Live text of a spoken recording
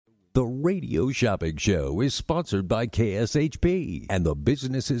The Radio Shopping Show is sponsored by KSHP and the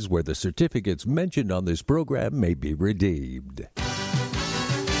businesses where the certificates mentioned on this program may be redeemed.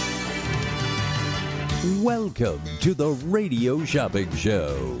 Welcome to the Radio Shopping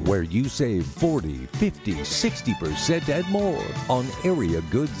Show, where you save 40, 50, 60% and more on area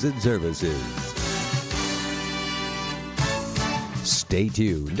goods and services. Stay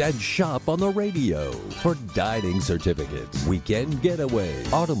tuned and shop on the radio for dining certificates, weekend getaway,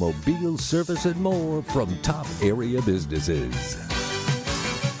 automobile service, and more from top area businesses.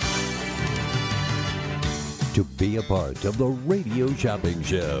 To be a part of the Radio Shopping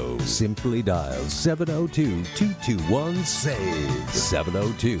Show, simply dial 702-221-SAVE,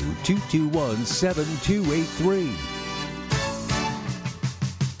 702-221-7283.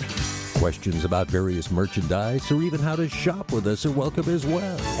 Questions about various merchandise or even how to shop with us are welcome as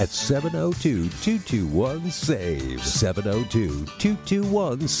well at 702-221-SAVE,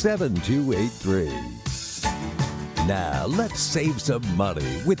 702-221-7283. Now, let's save some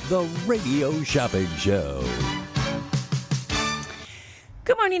money with the Radio Shopping Show.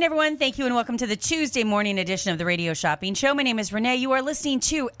 Good morning, everyone. Thank you and welcome to the Tuesday morning edition of the Radio Shopping Show. My name is Renee. You are listening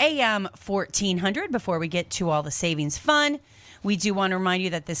to AM 1400. Before we get to all the savings fun, we do want to remind you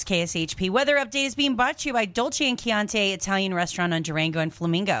that this KSHP weather update is being brought to you by Dolce & Chianti Italian Restaurant on Durango and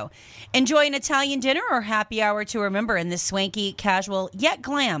Flamingo. Enjoy an Italian dinner or happy hour to remember in this swanky, casual, yet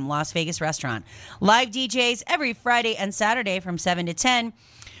glam Las Vegas restaurant. Live DJs every Friday and Saturday from 7 to 10.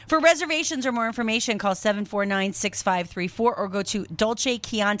 For reservations or more information, call 749-6534 or go to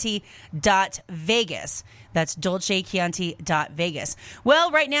dolcechianti.vegas. That's dolcechianti.vegas.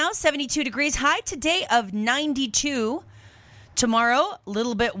 Well, right now, 72 degrees, high today of 92. Tomorrow, a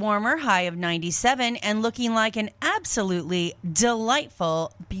little bit warmer, high of 97, and looking like an absolutely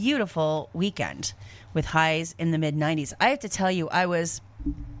delightful, beautiful weekend with highs in the mid-90s. I have to tell you, I was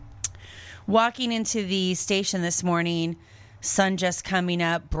walking into the station this morning, sun just coming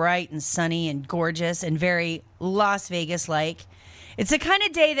up, bright and sunny and gorgeous and very Las Vegas-like. It's the kind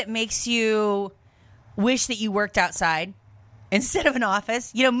of day that makes you wish that you worked outside instead of an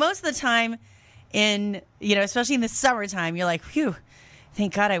office. You know, most of the time, especially in the summertime, you're like, whew,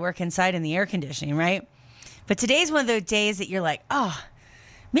 thank God I work inside in the air conditioning, right? But today's one of those days that you're like, oh,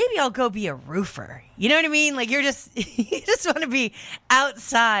 maybe I'll go be a roofer. You know what I mean? Like you just want to be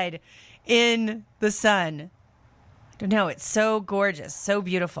outside in the sun. I don't know. It's so gorgeous, so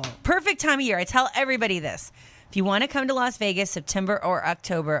beautiful. Perfect time of year. I tell everybody this. If you want to come to Las Vegas, September or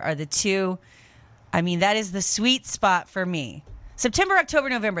October are the two. I mean, that is the sweet spot for me. September, October,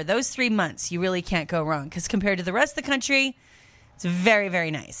 November, those 3 months, you really can't go wrong because compared to the rest of the country, it's very, very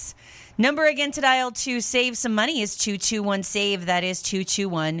nice. Number again to dial to save some money is 221-SAVE. That is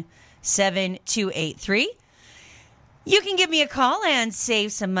 221-7283. You can give me a call and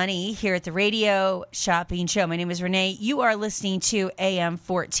save some money here at the Radio Shopping Show. My name is Renee. You are listening to AM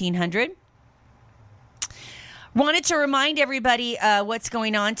 1400. Wanted to remind everybody what's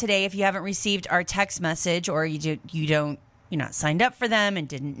going on today. If you haven't received our text message or you're not signed up for them and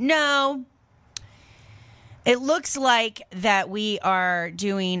didn't know, it looks like that we are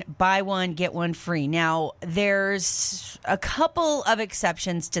doing buy one, get one free. Now, there's a couple of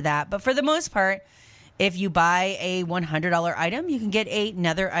exceptions to that, but for the most part, if you buy a $100 item, you can get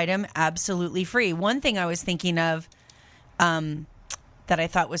another item absolutely free. One thing I was thinking of that I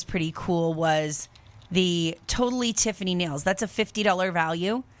thought was pretty cool was the Totally Tiffany nails. That's a $50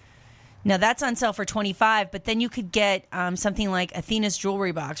 value. Now, that's on sale for $25, but then you could get something like Athena's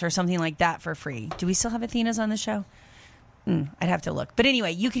jewelry box or something like that for free. Do we still have Athena's on the show? I'd have to look. But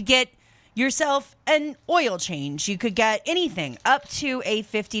anyway, you could get yourself an oil change. You could get anything up to a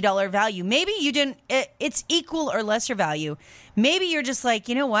 $50 value. Maybe you didn't, it's equal or lesser value. Maybe you're just like,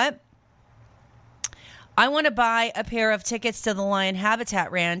 you know what? I want to buy a pair of tickets to the Lion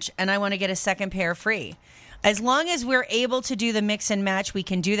Habitat Ranch and I want to get a second pair free. As long as we're able to do the mix and match, we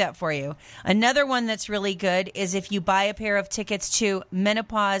can do that for you. Another one that's really good is if you buy a pair of tickets to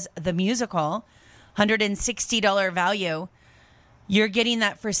Menopause the Musical, $160 value, you're getting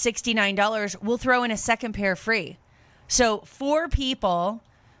that for $69. We'll throw in a second pair free. So 4 people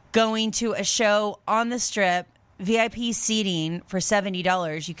going to a show on the Strip, VIP seating for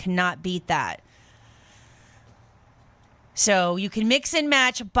 $70. You cannot beat that. So you can mix and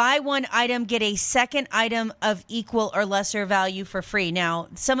match, buy one item, get a second item of equal or lesser value for free. Now,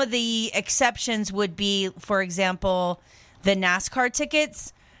 some of the exceptions would be, for example, the NASCAR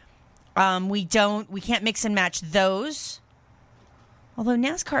tickets. We can't mix and match those. Although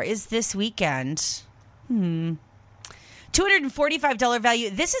NASCAR is this weekend. $245 value.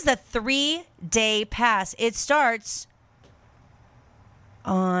 This is a 3-day pass. It starts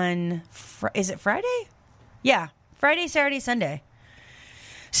on, is it Friday? Yeah, Friday, Saturday, Sunday.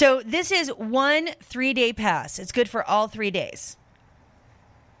 So this is 1 3-day pass. It's good for all 3 days.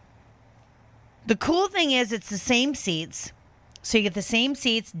 The cool thing is it's the same seats. So you get the same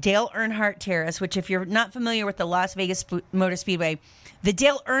seats, Dale Earnhardt Terrace, which if you're not familiar with the Las Vegas Motor Speedway, the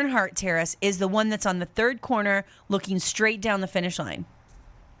Dale Earnhardt Terrace is the one that's on the third corner looking straight down the finish line.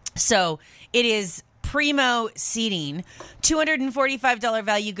 So it is primo seating, $245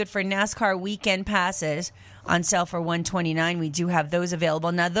 value, good for NASCAR weekend passes, on sale for $129. We do have those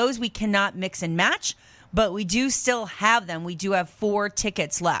available. Now, those we cannot mix and match, but we do still have them. We do have 4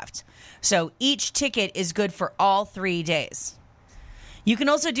 tickets left. So each ticket is good for all 3 days. You can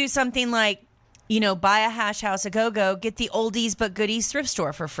also do something like, buy a Hash House a Go-Go, get the oldies but goodies thrift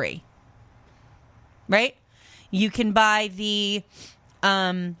store for free. Right? You can buy the,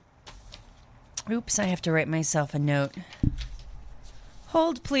 oops, I have to write myself a note.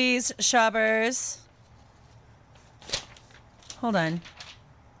 Hold, please, shoppers. Hold on.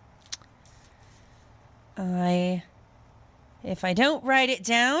 If I don't write it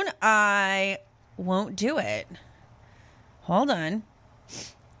down, I won't do it. Hold on.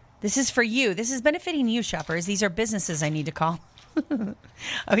 This is for you. This is benefiting you, shoppers. These are businesses I need to call.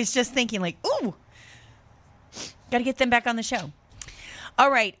 I was just thinking ooh, got to get them back on the show.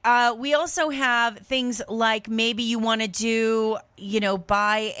 All right. We also have things like maybe you want to do,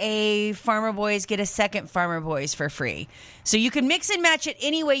 buy a Farmer Boys, get a second Farmer Boys for free. So you can mix and match it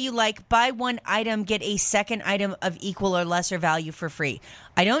any way you like. Buy one item, get a second item of equal or lesser value for free.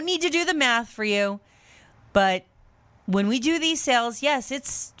 I don't need to do the math for you, but when we do these sales, yes,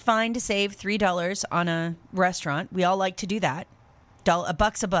 it's fine to save $3 on a restaurant. We all like to do that.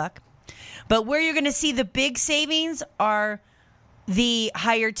 $1 a buck. But where you're going to see the big savings are the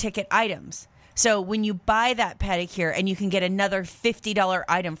higher ticket items. So when you buy that pedicure and you can get another $50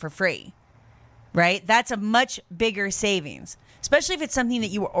 item for free, right? That's a much bigger savings, especially if it's something that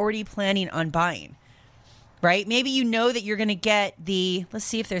you were already planning on buying, right? Maybe you know that you're going to get let's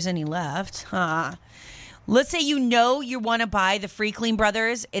see if there's any left. Let's say you want to buy the Free Clean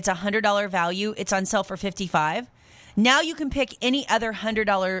Brothers. It's $100 value. It's on sale for $55. Now you can pick any other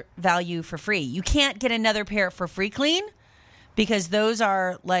 $100 value for free. You can't get another pair for Free Clean, because those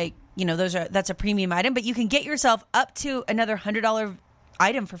are that's a premium item, but you can get yourself up to another $100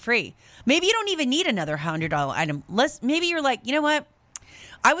 item for free. Maybe you don't even need another $100 item. Maybe you're like, you know what?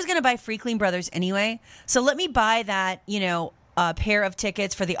 I was going to buy Free Clean Brothers anyway, so let me buy that, pair of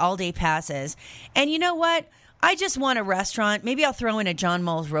tickets for the all-day passes. And you know what? I just want a restaurant. Maybe I'll throw in a John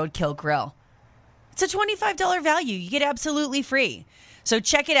Mull's Roadkill Grill. It's a $25 value. You get absolutely free. So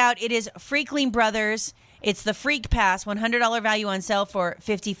check it out. It is Free Clean Brothers. It's the Freak Pass, $100 value on sale for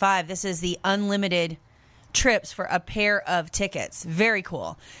 $55. This is the unlimited trips for a pair of tickets. Very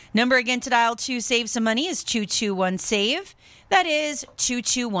cool. Number again to dial to save some money is 221-SAVE. That is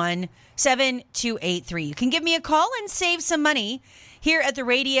 221-7283. You can give me a call and save some money here at the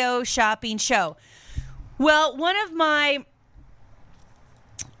Radio Shopping Show. Well,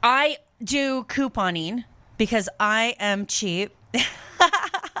 I do couponing because I am cheap.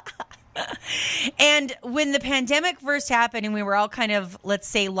 And when the pandemic first happened and we were all kind of, let's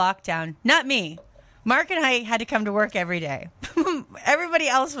say, lockdown, not me. Mark and I had to come to work every day. Everybody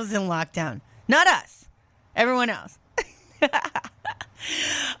else was in lockdown. Not us. Everyone else.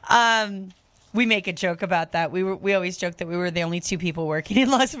 We make a joke about that. We always joke that we were the only 2 people working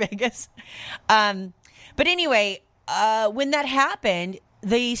in Las Vegas. But anyway, when that happened,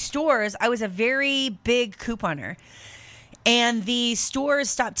 the stores, I was a very big couponer. And the stores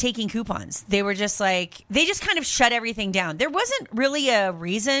stopped taking coupons. They were just they just kind of shut everything down. There wasn't really a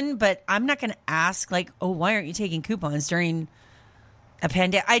reason, but I'm not going to ask why aren't you taking coupons during a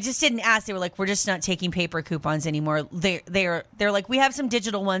pandemic? I just didn't ask. They were like, we're just not taking paper coupons anymore. They're like, we have some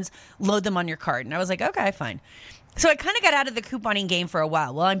digital ones, load them on your card. And I was like, okay, fine. So I kind of got out of the couponing game for a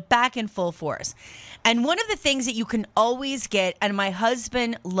while. Well, I'm back in full force. And one of the things that you can always get, and my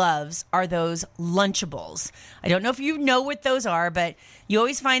husband loves, are those Lunchables. I don't know if you know what those are, but you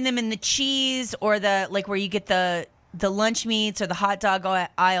always find them in the cheese or where you get the lunch meats or the hot dog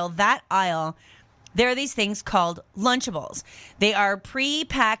aisle. That aisle, there are these things called Lunchables. They are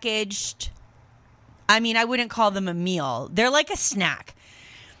pre-packaged. I mean, I wouldn't call them a meal. They're like a snack.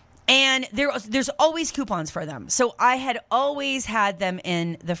 And there's always coupons for them. So I had always had them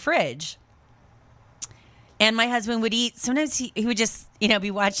in the fridge. And my husband would eat. Sometimes he would just,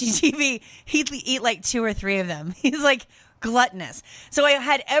 be watching TV. He'd eat 2 or 3 of them. He's like, gluttonous. So I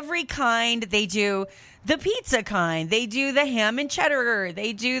had every kind. They do the pizza kind. They do the ham and cheddar.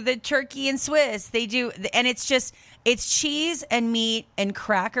 They do the turkey and Swiss. They do, and it's cheese and meat and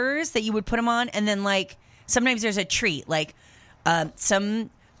crackers that you would put them on. And then like, sometimes there's a treat, like some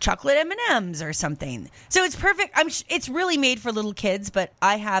chocolate M&Ms or something. So it's perfect. It's really made for little kids, but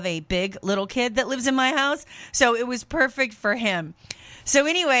I have a big little kid that lives in my house. So it was perfect for him. So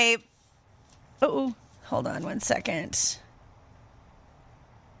anyway, hold on one second.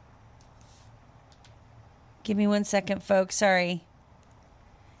 Give me 1 second, folks. Sorry.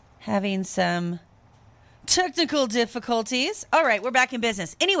 Having some technical difficulties. All right, we're back in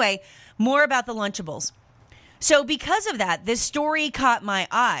business. Anyway, more about the Lunchables. So because of that, this story caught my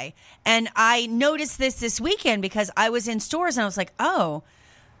eye. And I noticed this weekend because I was in stores and I was like, oh,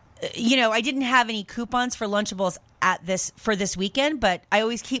 I didn't have any coupons for Lunchables for this weekend, but I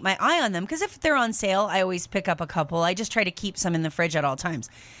always keep my eye on them because if they're on sale, I always pick up a couple. I just try to keep some in the fridge at all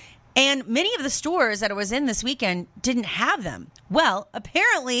times. And many of the stores that I was in this weekend didn't have them. Well,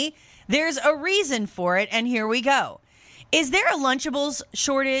 apparently there's a reason for it, and here we go. Is there a Lunchables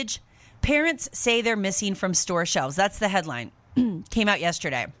shortage? Parents say they're missing from store shelves. That's the headline. Came out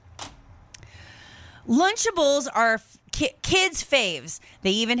yesterday. Lunchables are kids' faves.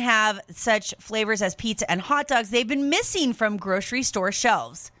 They even have such flavors as pizza and hot dogs. They've been missing from grocery store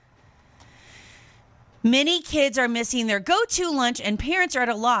shelves. Many kids are missing their go-to lunch, and parents are at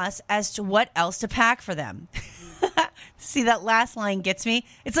a loss as to what else to pack for them. See, that last line gets me.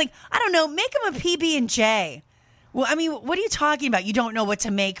 It's like, I don't know, make them a PB&J. Well, I mean, what are you talking about? You don't know what to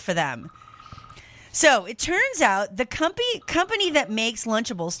make for them. So it turns out the company that makes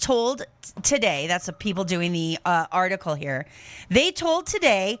Lunchables told today, that's the people doing the article here, they told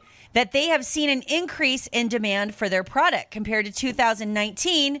today that they have seen an increase in demand for their product compared to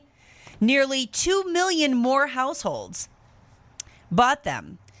 2019. Nearly 2 million more households bought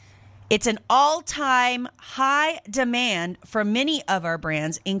them. It's an all-time high demand for many of our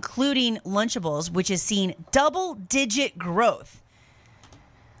brands, including Lunchables, which has seen double-digit growth.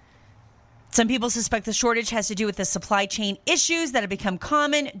 Some people suspect the shortage has to do with the supply chain issues that have become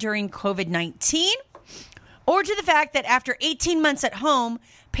common during COVID-19, or to the fact that after 18 months at home,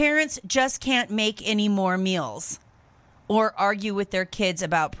 parents just can't make any more meals or argue with their kids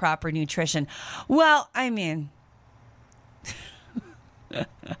about proper nutrition. Well, I mean...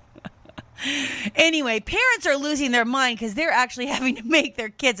 Anyway, parents are losing their mind because they're actually having to make their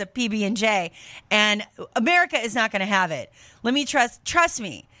kids a PB&J, and America is not going to have it. Trust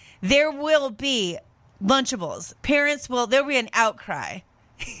me, there will be Lunchables. There'll be an outcry.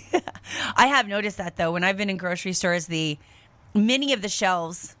 I have noticed that, though, when I've been in grocery stores, many of the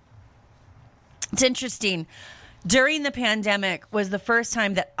shelves, it's interesting. During the pandemic was the first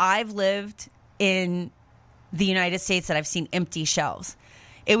time that I've lived in the United States that I've seen empty shelves.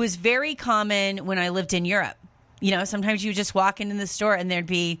 It was very common when I lived in Europe. Sometimes you just walk into the store and there'd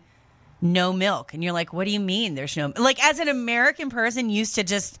be no milk. And you're like, what do you mean there's no milk? Like, as an American person used to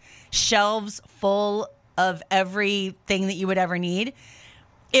just shelves full of everything that you would ever need,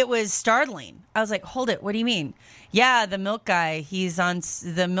 it was startling. I was like, hold it. What do you mean? Yeah, the milk guy,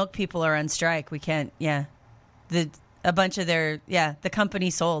 the milk people are on strike. We can't, a bunch of the company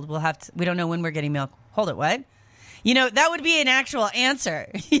sold. We don't know when we're getting milk. Hold it, what? That would be an actual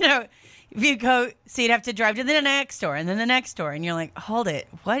answer. If you go, so you'd have to drive to the next store and then the next store. And you're like, hold it,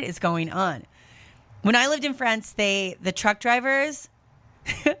 what is going on? When I lived in France, the truck drivers,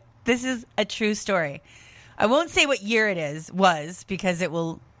 this is a true story. I won't say what year was because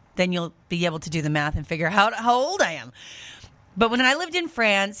then you'll be able to do the math and figure out how old I am. But when I lived in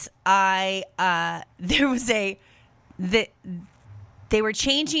France, they were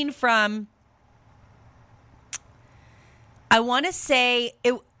changing from, I want to say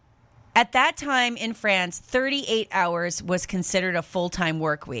at that time in France, 38 hours was considered a full-time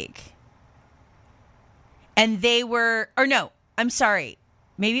work week. And maybe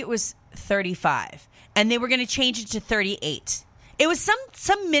it was 35. And they were going to change it to 38. It was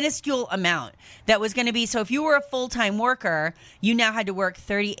some minuscule amount that was going to be, so if you were a full-time worker, you now had to work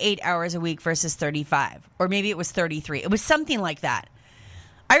 38 hours a week versus 35. Or maybe it was 33. It was something like that.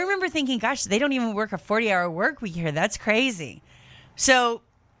 I remember thinking, gosh, they don't even work a 40-hour work week here. That's crazy. So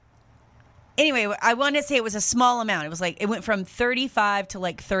anyway, I want to say it was a small amount. It was like it went from 35 to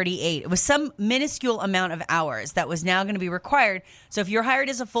like 38. It was some minuscule amount of hours that was now going to be required. So if you're hired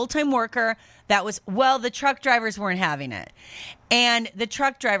as a full-time worker, the truck drivers weren't having it. And the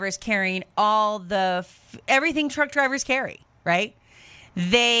truck drivers carrying everything truck drivers carry, right?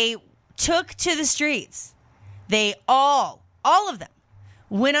 They took to the streets. They all of them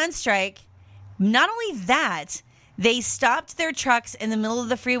went on strike. Not only that, They stopped their trucks in the middle of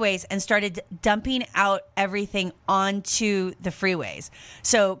the freeways and started dumping out everything onto the freeways.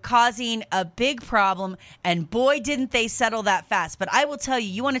 So causing a big problem. And boy, didn't they settle that fast. But I will tell you,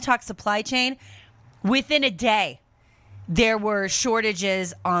 you want to talk supply chain? Within a day, there were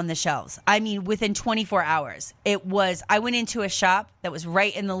shortages on the shelves. I mean, within 24 hours. I went into a shop that was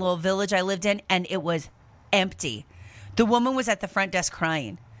right in the little village I lived in, and it was empty. The woman was at the front desk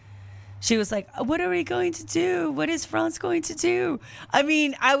crying. She was like, what are we going to do? What is France going to do? I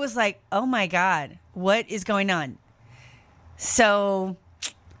mean, I was like, oh my God, what is going on? So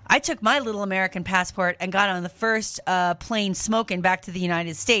I took my little American passport and got on the first plane smoking back to the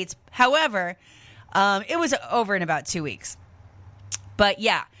United States. However, it was over in about 2 weeks. But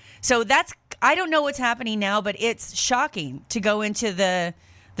yeah, so I don't know what's happening now, but it's shocking to go into the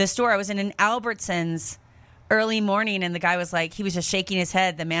store. I was in an Albertsons early morning, and the guy was like, he was just shaking his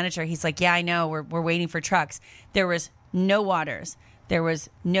head. The manager, he's like, yeah, I know. We're waiting for trucks. There was no waters. There was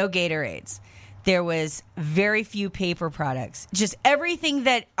no Gatorades. There was very few paper products. Just everything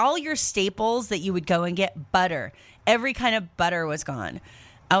all your staples that you would go and get, butter. Every kind of butter was gone.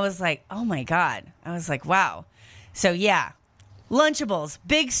 I was like, oh my God. I was like, wow. So yeah, Lunchables,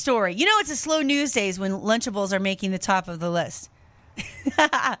 big story. You know, it's a slow news days when Lunchables are making the top of the list.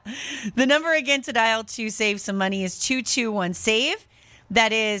 The number again to dial to save some money is 221-SAVE.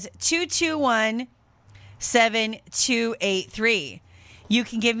 That is 221-7283. You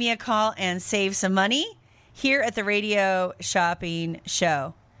can give me a call and save some money here at the Radio Shopping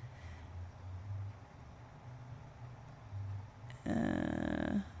Show.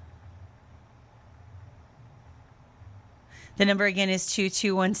 The number again is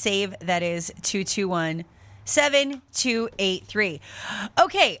 221-SAVE. That is 221-7283.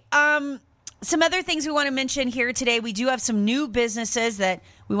 Okay, some other things we want to mention here today. We do have some new businesses that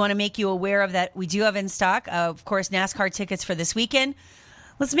we want to make you aware of that we do have in stock. Of course, NASCAR tickets for this weekend.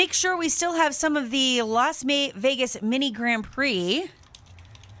 Let's make sure we still have some of the Las Vegas Mini Grand Prix.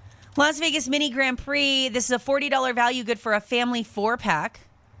 Las Vegas Mini Grand Prix. This is a $40 value, good for a family 4-pack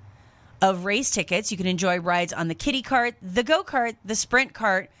of race tickets. You can enjoy rides on the kiddie kart, the go-kart, the sprint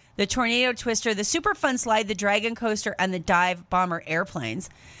kart, the tornado twister, the super fun slide, the dragon coaster, and the dive bomber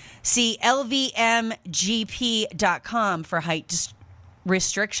airplanes. See lvmgp.com for height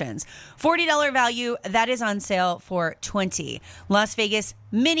restrictions. $40 value, that is on sale for $20. Las Vegas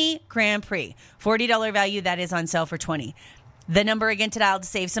Mini Grand Prix. $40 value, that is on sale for $20. The number again to dial to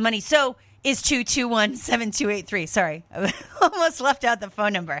save some money. So is 221-7283. Sorry, I almost left out the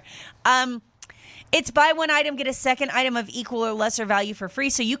phone number. It's buy one item, get a second item of equal or lesser value for free.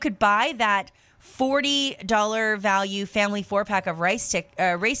 So you could buy that $40 value family 4-pack of race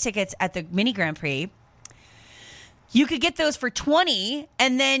tickets at the Mini Grand Prix. You could get those for $20,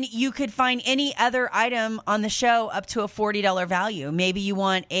 and then you could find any other item on the show up to a $40 value. Maybe you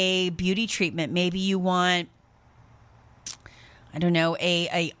want a beauty treatment. Maybe you want, I don't know,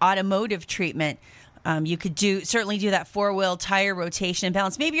 a automotive treatment. You could certainly do that 4-wheel tire rotation and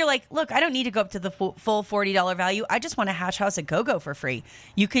balance. Maybe you're like, look, I don't need to go up to the full $40 value. I just want a Hash House a Go-Go for free.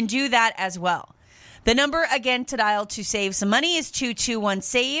 You can do that as well. The number again to dial to save some money is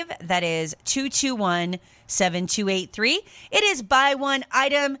 221-SAVE. That is 221-7283. It is buy one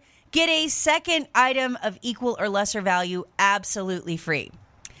item, get a second item of equal or lesser value absolutely free.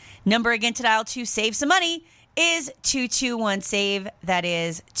 Number again to dial to save some money is 221-SAVE. That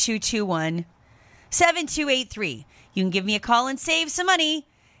is 221-7283. You can give me a call and save some money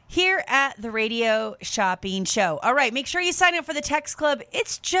here at the Radio Shopping Show. All right, make sure you sign up for the text club.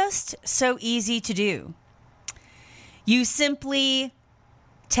 It's just so easy to do. You simply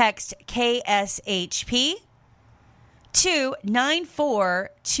text KSHP to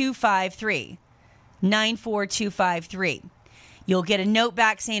 94253. 94253. You'll get a note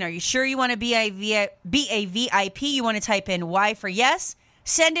back saying, are you sure you want to be a VIP? You want to type in Y for yes,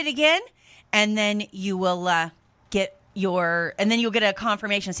 send it again, and then you will you'll get a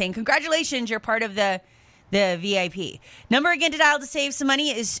confirmation saying, congratulations, you're part of the VIP. Number again to dial to save some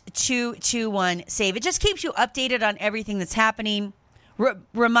money is 221-SAVE. It just keeps you updated on everything that's happening.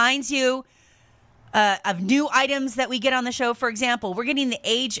 Reminds you of new items that we get on the show. For example, we're getting the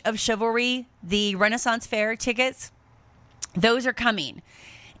Age of Chivalry, the Renaissance Fair tickets. Those are coming,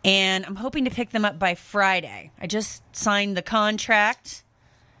 and I'm hoping to pick them up by Friday. I just signed the contract,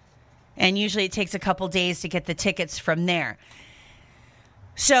 and usually it takes a couple days to get the tickets from there.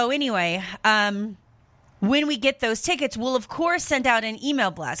 So anyway, when we get those tickets, we'll, of course, send out an email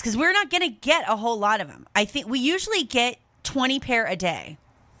blast because we're not going to get a whole lot of them. I think we usually get 20 pair a day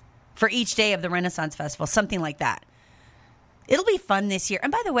for each day of the Renaissance Festival, something like that. It'll be fun this year.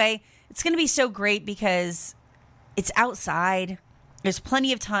 And by the way, it's going to be so great because it's outside. There's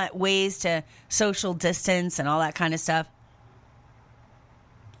plenty of ways to social distance and all that kind of stuff.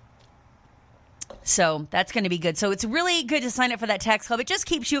 So that's going to be good. So it's really good to sign up for that text club. It just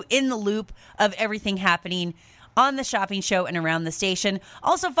keeps you in the loop of everything happening on the shopping show and around the station.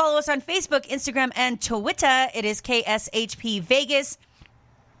 Also follow us on Facebook, Instagram, and Twitter. It is KSHP Vegas.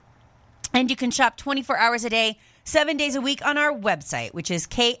 And you can shop 24 hours a day, 7 days a week on our website, which is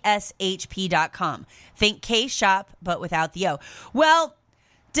kshp.com. Think K-Shop, but without the O. Well,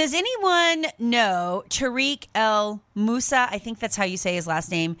 does anyone know Tariq El Moussa? I think that's how you say his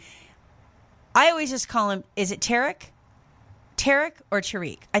last name. I always just call him, is it Tarek? Tarek or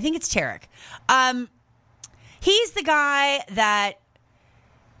Tariq? I think it's Tarek. He's the guy that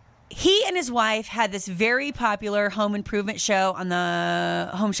he and his wife had this very popular home improvement show on the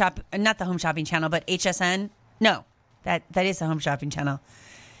not the Home Shopping Channel, but HSN. No, that is the Home Shopping Channel.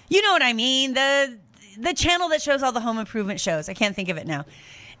 You know what I mean? The channel that shows all the home improvement shows. I can't think of it now.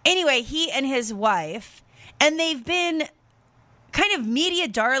 Anyway, he and his wife, and they've been kind of media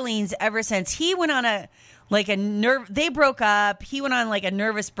darlings ever since. He went on they broke up. He went on like a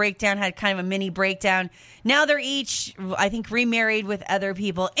nervous breakdown, had kind of a mini breakdown. Now they're each, I think, remarried with other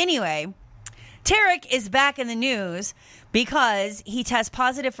people. Anyway, Tarek is back in the news because he tests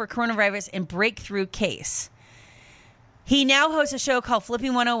positive for coronavirus in breakthrough case. He now hosts a show called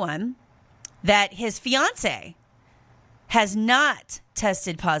Flipping 101 that his fiance has not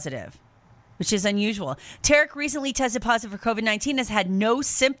tested positive, which is unusual. Tarek recently tested positive for COVID-19 and has had no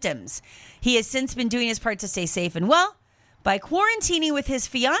symptoms. He has since been doing his part to stay safe and well by quarantining with his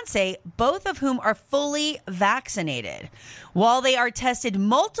fiance, both of whom are fully vaccinated. While they are tested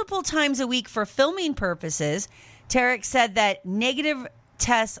multiple times a week for filming purposes, Tarek said that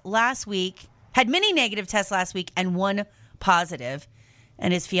had many negative tests last week and one positive,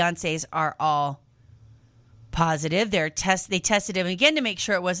 and his fiancés are all positive. They tested him again to make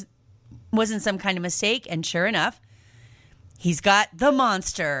sure it wasn't some kind of mistake, and sure enough, he's got the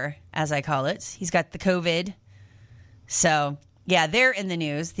monster, as I call it. He's got the COVID. So, yeah, they're in the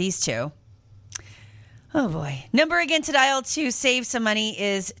news, these two. Oh, boy. Number again to dial to save some money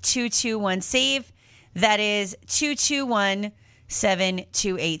is 221-SAVE. That is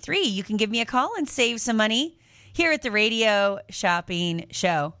 221-7283. You can give me a call and save some money here at the Radio Shopping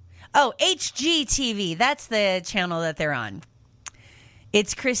Show. Oh, HGTV. That's the channel that they're on.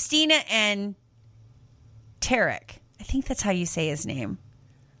 It's Christina and Tarek. I think that's how you say his name.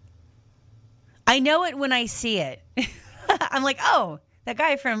 I know it when I see it. I'm like, oh, that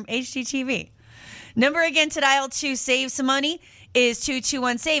guy from HGTV. Number again to dial to save some money is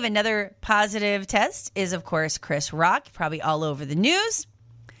 221-SAVE. Another positive test is, of course, Chris Rock, probably all over the news.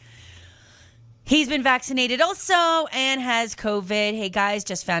 He's been vaccinated also and has COVID. Hey, guys,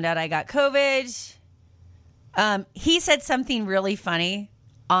 just found out I got COVID. He said something really funny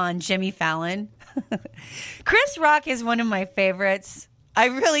on Jimmy Fallon. Chris Rock is one of my favorites. I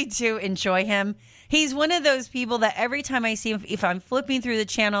really do enjoy him. He's one of those people that every time I see him, if I'm flipping through the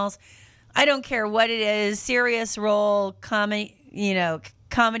channels, I don't care what it is, serious role, comedy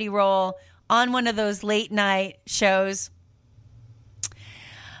role, on one of those late night shows.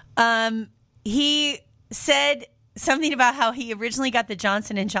 He said something about how he originally got the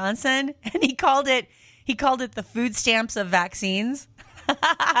Johnson & Johnson, and he called it the food stamps of vaccines,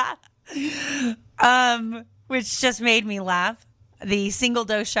 which just made me laugh. The single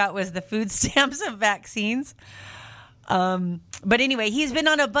dose shot was the food stamps of vaccines. But anyway, he's been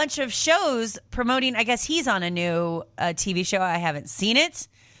on a bunch of shows promoting, I guess he's on a new TV show. I haven't seen it.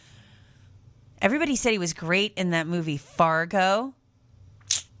 Everybody said he was great in that movie Fargo,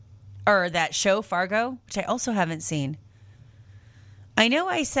 or that show Fargo, which I also haven't seen. I know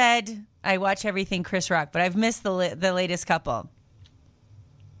I said I watch everything Chris Rock, but I've missed the latest couple.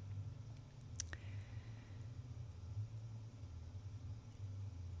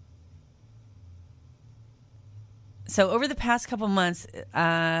 So over the past couple months,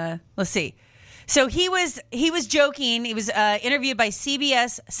 let's see. So he was joking. He was interviewed by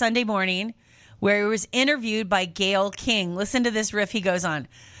CBS Sunday Morning, where he was interviewed by Gayle King. Listen to this riff he goes on.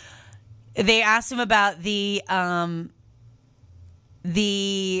 They asked him about they asked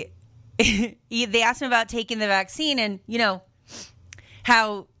him about taking the vaccine and,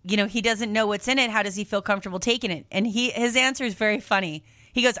 how, he doesn't know what's in it. How does he feel comfortable taking it? And his answer is very funny.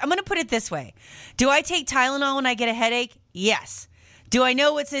 He goes, I'm going to put it this way. Do I take Tylenol when I get a headache? Yes. Do I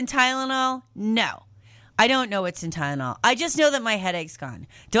know what's in Tylenol? No. I don't know what's in Tylenol. I just know that my headache's gone.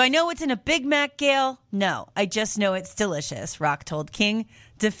 Do I know what's in a Big Mac, Gayle? No. I just know it's delicious, Rock told King,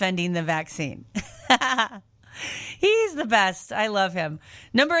 defending the vaccine. He's the best. I love him.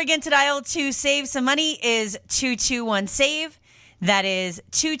 Number again to dial to save some money is 221-SAVE. That is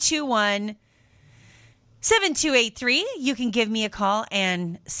 221-7283. You can give me a call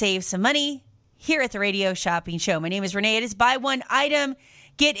and save some money here at the Radio Shopping Show. My name is Renee. It is buy one item,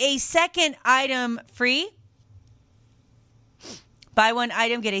 get a second item free. Buy one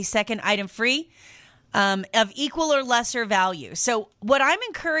item, get a second item free. Of equal or lesser value. So what I'm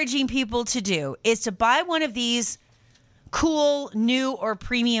encouraging people to do is to buy one of these cool, new, or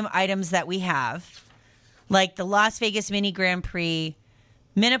premium items that we have, like the Las Vegas Mini Grand Prix,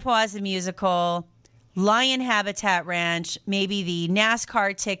 Menopause the Musical, Lion Habitat Ranch, maybe the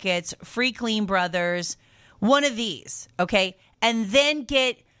NASCAR tickets, Free Clean Brothers, one of these, okay? And then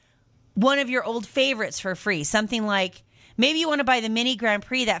get one of your old favorites for free, something like maybe you want to buy the Mini Grand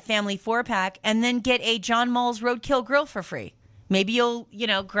Prix, that family 4-pack, and then get a John Mull's Roadkill Grill for free. Maybe you'll,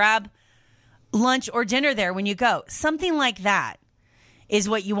 grab lunch or dinner there when you go. Something like that is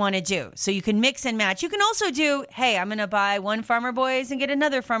what you want to do. So you can mix and match. You can also do, hey, I'm going to buy one Farmer Boys and get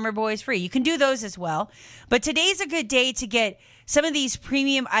another Farmer Boys free. You can do those as well. But today's a good day to get some of these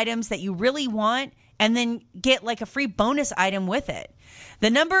premium items that you really want and then get like a free bonus item with it. The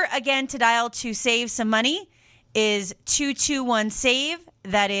number, again, to dial to save some money is 221-SAVE.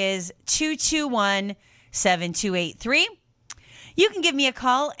 That is 221-7283. You can give me a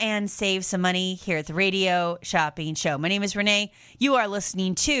call and save some money here at the Radio Shopping Show. My name is Renee. You are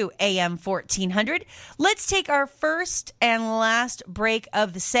listening to AM 1400. Let's take our first and last break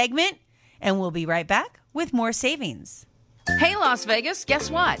of the segment, and we'll be right back with more savings. Hey, Las Vegas, guess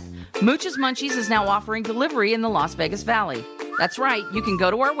what? Mooch's Munchies is now offering delivery in the Las Vegas Valley. That's right. You can go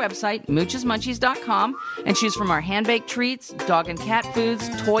to our website, moochesmunchies.com, and choose from our hand-baked treats, dog and cat foods,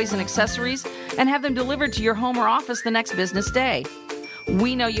 toys, and accessories, and have them delivered to your home or office the next business day.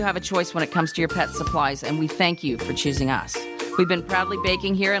 We know you have a choice when it comes to your pet supplies, and we thank you for choosing us. We've been proudly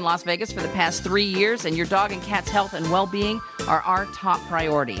baking here in Las Vegas for the past 3 years, and your dog and cat's health and well-being are our top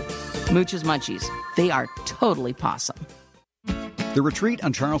priority. Mooch's Munchies. They are totally possum. The Retreat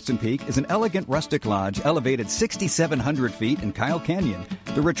on Charleston Peak is an elegant rustic lodge elevated 6,700 feet in Kyle Canyon.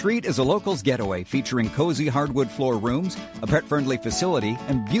 The Retreat is a locals getaway featuring cozy hardwood floor rooms, a pet-friendly facility,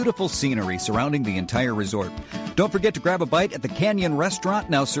 and beautiful scenery surrounding the entire resort. Don't forget to grab a bite at the Canyon Restaurant,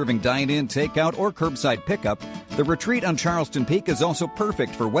 now serving dine-in, takeout, or curbside pickup. The Retreat on Charleston Peak is also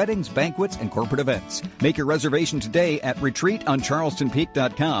perfect for weddings, banquets, and corporate events. Make your reservation today at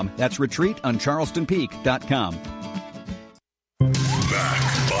retreatoncharlestonpeak.com. That's retreatoncharlestonpeak.com. Back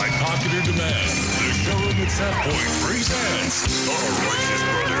by popular demand, the showroom at South Point presents The Righteous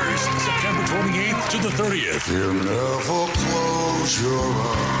Brothers, September 28th to the 30th. You never close your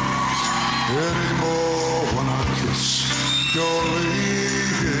eyes anymore when I kiss your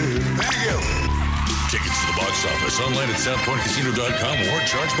lips. Thank you. Tickets to the box office online at southpointcasino.com or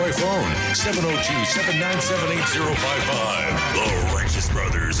charge by phone 702-797-8055. The Righteous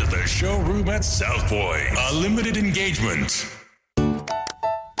Brothers at the showroom at South Point. A limited engagement.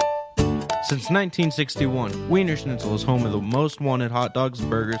 Since 1961, Wiener Schnitzel is home of the most wanted hot dogs,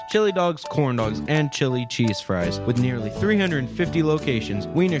 burgers, chili dogs, corn dogs, and chili cheese fries. With nearly 350 locations,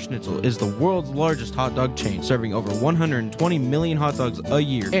 Wiener Schnitzel is the world's largest hot dog chain, serving over 120 million hot dogs a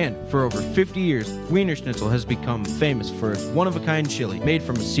year. And for over 50 years, Wiener Schnitzel has become famous for its one-of-a-kind chili made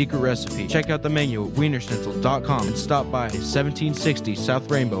from a secret recipe. Check out the menu at wienerschnitzel.com and stop by 1760 South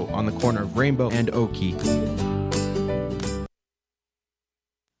Rainbow on the corner of Rainbow and Oakey.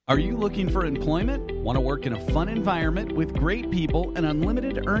 Are you looking for employment? Want to work in a fun environment with great people and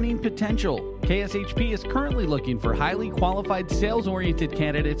unlimited earning potential? KSHP is currently looking for highly qualified sales-oriented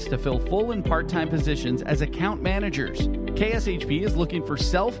candidates to fill full and part-time positions as account managers. KSHP is looking for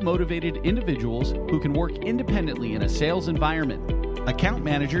self-motivated individuals who can work independently in a sales environment. Account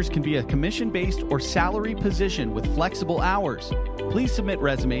managers can be a commission-based or salary position with flexible hours. Please submit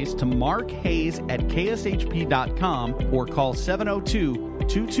resumes to Mark Hayes at kshp.com or call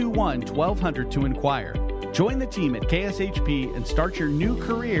 702-221-1200 to inquire. Join the team at KSHP and start your new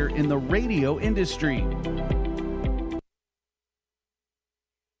career in the radio industry.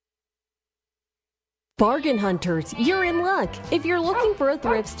 Bargain hunters, you're in luck. If you're looking for a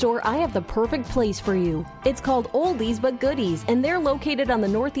thrift store, I have the perfect place for you. It's called Oldies But Goodies, and they're located on the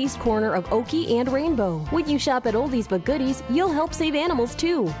northeast corner of Oakey and Rainbow. When you shop at Oldies But Goodies, you'll help save animals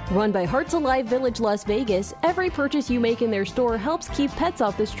too. Run by Hearts Alive Village Las Vegas, every purchase you make in their store helps keep pets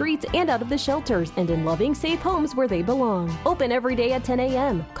off the streets and out of the shelters and in loving, safe homes where they belong. Open every day at 10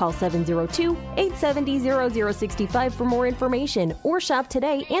 a.m. Call 702-870-0065 for more information or shop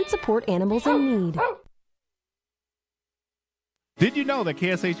today and support animals in need. Did you know that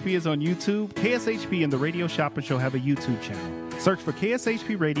KSHP is on YouTube? KSHP and the Radio Shopping Show have a YouTube channel. Search for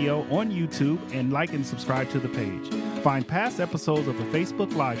KSHP Radio on YouTube and like and subscribe to the page. Find past episodes of the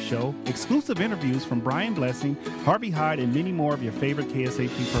Facebook Live show, exclusive interviews from Brian Blessing, Harvey Hyde, and many more of your favorite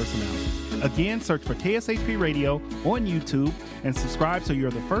KSHP personalities. Again, search for KSHP Radio on YouTube and subscribe so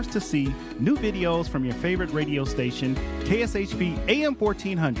you're the first to see new videos from your favorite radio station, KSHP AM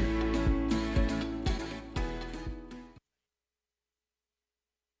 1400.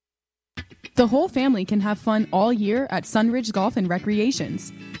 The whole family can have fun all year at Sunridge Golf and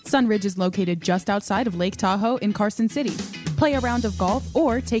Recreations. Sunridge is located just outside of Lake Tahoe in Carson City. Play a round of golf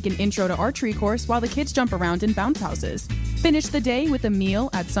or take an intro to archery course while the kids jump around in bounce houses. Finish the day with a meal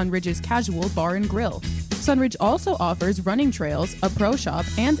at Sunridge's Casual Bar and Grill. Sunridge also offers running trails, a pro shop,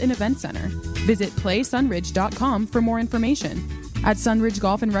 and an event center. Visit playsunridge.com for more information. At Sunridge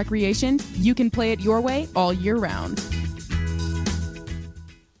Golf and Recreations, you can play it your way all year round.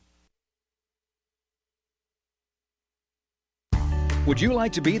 Would you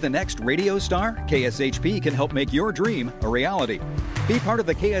like to be the next radio star? KSHP can help make your dream a reality. Be part of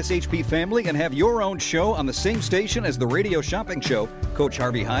the KSHP family and have your own show on the same station as the Radio Shopping Show, Coach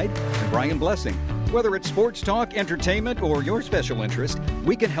Harvey Hyde and Brian Blessing. Whether it's sports talk, entertainment, or your special interest,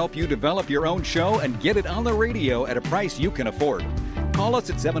 we can help you develop your own show and get it on the radio at a price you can afford. Call us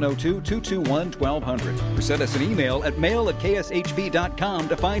at 702-221-1200 or send us an email at mail@kshp.com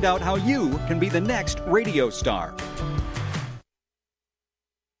to find out how you can be the next radio star.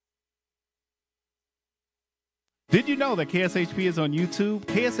 Did you know that KSHP is on YouTube?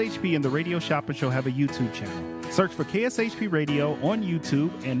 KSHP and the Radio Shopping Show have a YouTube channel. Search for KSHP Radio on YouTube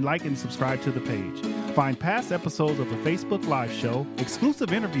and like and subscribe to the page. Find past episodes of the Facebook Live show,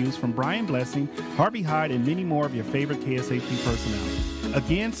 exclusive interviews from Brian Blessing, Harvey Hyde, and many more of your favorite KSHP personalities.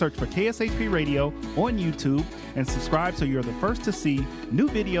 Again, search for KSHP Radio on YouTube and subscribe so you're the first to see new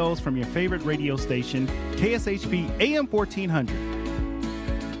videos from your favorite radio station, KSHP AM 1400.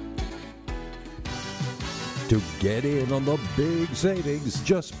 To get in on the big savings,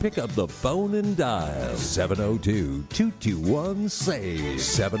 just pick up the phone and dial 702-221-SAVE,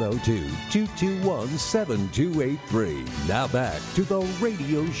 702-221-7283. Now back to the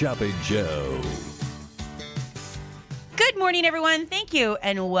Radio Shopping Show. Good morning, everyone. Thank you,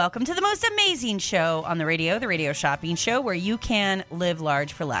 and welcome to the most amazing show on the Radio Shopping Show, where you can live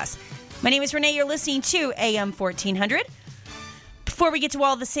large for less. My name is Renee. You're listening to AM 1400. Before we get to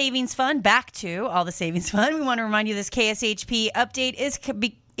all the savings fun, back to all the savings fun, we want to remind you this KSHP update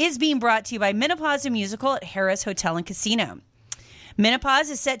is being brought to you by Menopause the Musical at Harrah's Hotel and Casino. Menopause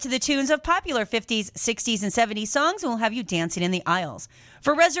is set to the tunes of popular 50s, 60s, and 70s songs and will have you dancing in the aisles.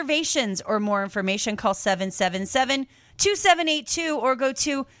 For reservations or more information, call 777-2782 or go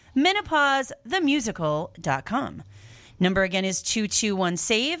to menopausethemusical.com. Number again is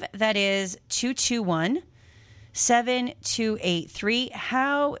 221-SAVE. That is 221-7283.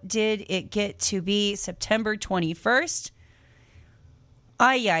 How did it get to be September 21st?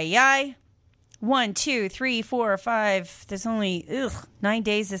 Ay. 1, 2, 3, 4, 5. There's only 9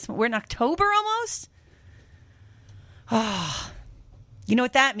 days. We're in October almost? Oh, you know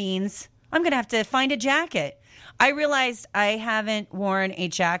what that means? I'm going to have to find a jacket. I realized I haven't worn a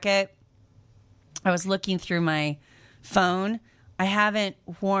jacket. I was looking through my phone. I haven't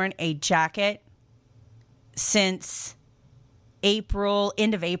worn a jacket since April,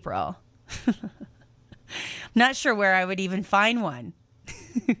 end of April. I'm not sure where I would even find one.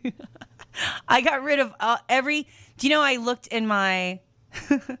 I got rid of do you know, I looked in my,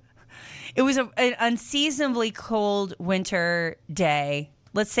 it was an unseasonably cold winter day.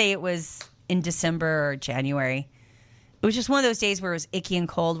 Let's say it was in December or January. It was just one of those days where it was icky and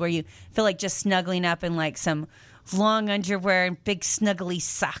cold, where you feel like just snuggling up in like some long underwear and big snuggly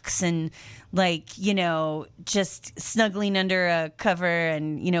socks and like, you know, just snuggling under a cover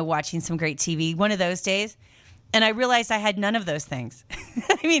and, you know, watching some great TV. One of those days. And I realized I had none of those things.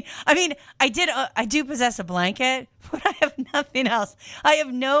 I mean, I do possess a blanket, but I have nothing else. I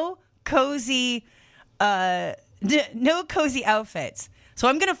have no cozy outfits. So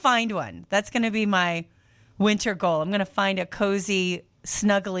I'm going to find one. That's going to be my winter goal. I'm going to find a cozy,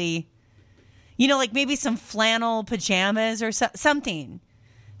 snuggly, you know, like maybe some flannel pajamas or something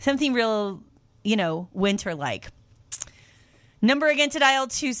real, you know, winter-like. Number again to dial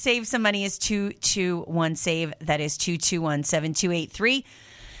to save some money is 221-SAVE. That is 221-7283.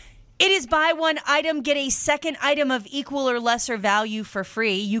 It is buy one item, get a second item of equal or lesser value for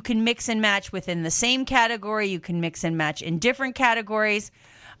free. You can mix and match within the same category. You can mix and match in different categories.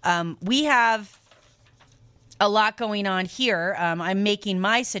 We have a lot going on here. I'm making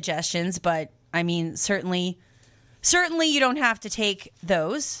my suggestions, but I mean, certainly Certainly, you don't have to take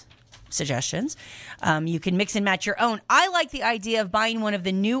those suggestions. You can mix and match your own. I like the idea of buying one of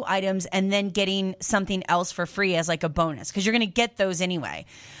the new items and then getting something else for free as like a bonus, because you're going to get those anyway.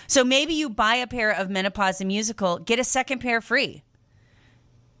 So maybe you buy a pair of Menopause the Musical, get a second pair free,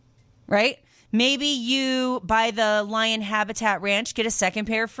 right? Maybe you buy the Lion Habitat Ranch, get a second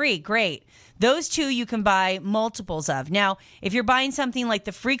pair free. Great. Those two you can buy multiples of. Now, if you're buying something like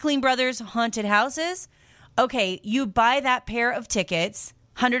the Freakling Brothers Haunted Houses, okay, you buy that pair of tickets,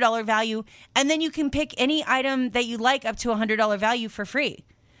 $100 value, and then you can pick any item that you like up to $100 value for free.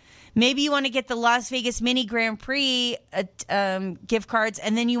 Maybe you want to get the Las Vegas Mini Grand Prix gift cards,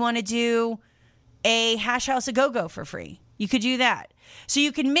 and then you want to do a Hash House A Go-Go for free. You could do that. So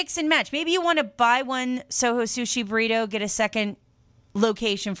you can mix and match. Maybe you want to buy one Soho Sushi burrito, get a second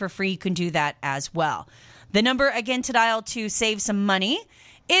location for free. You can do that as well. The number, again, to dial to save some money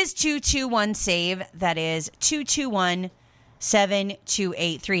is 221-SAVE. That is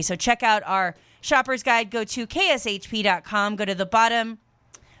 221-7283. So check out our shopper's guide. Go to kshp.com. Go to the bottom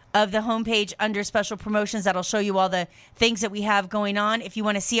of the homepage under special promotions. That'll show you all the things that we have going on. If you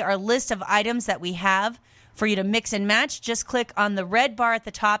want to see our list of items that we have for you to mix and match, just click on the red bar at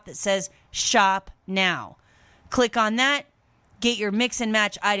the top that says Shop Now. Click on that, get your mix and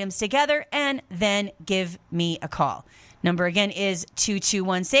match items together, and then give me a call. Number again is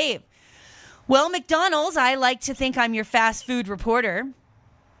 221-SAVE. Well, McDonald's, I like to think I'm your fast food reporter.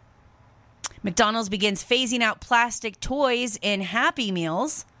 McDonald's begins phasing out plastic toys in Happy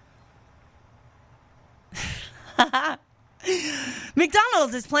Meals.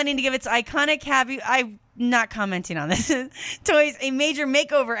 McDonald's is planning to give its iconic I'm not commenting on this. Toys a major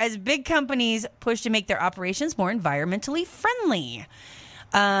makeover as big companies push to make their operations more environmentally friendly.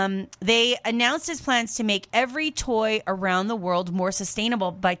 They announced its plans to make every toy around the world more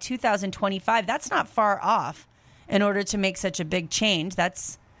sustainable by 2025. That's not far off in order to make such a big change. For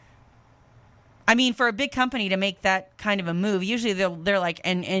a big company to make that kind of a move, usually they're like,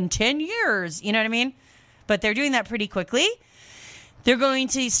 in 10 years, you know what I mean? But they're doing that pretty quickly. They're going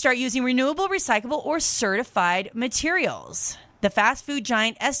to start using renewable, recyclable, or certified materials. The fast food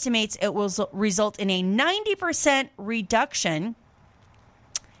giant estimates it will result in a 90% reduction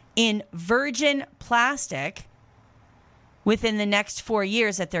in virgin plastic within the next 4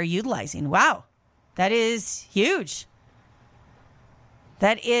 years that they're utilizing. Wow, that is huge.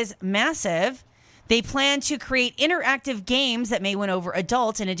 That is massive. They plan to create interactive games that may win over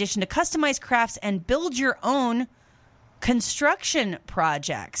adults, in addition to customized crafts and build your own construction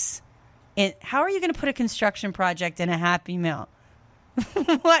projects. And how are you going to put a construction project in a Happy Meal?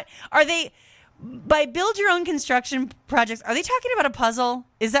 What are they? By build your own construction projects, are they talking about a puzzle?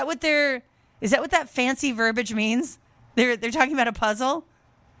 Is that what that fancy verbiage means? They're talking about a puzzle?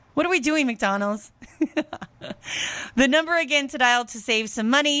 What are we doing, McDonald's? The number again to dial to save some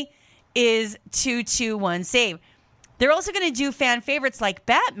money is 221-SAVE. They're also going to do fan favorites like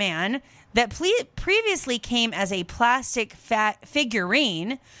Batman that previously came as a plastic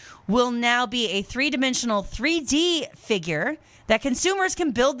figurine will now be a three-dimensional 3D figure that consumers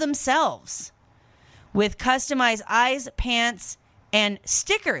can build themselves with customized eyes, pants, and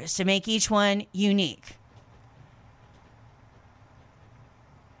stickers to make each one unique.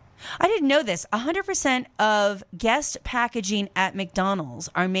 I didn't know this. 100% of guest packaging at McDonald's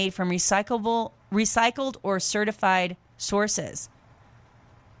are made from recycled or certified sources.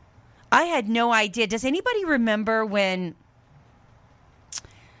 I had no idea. Does anybody remember when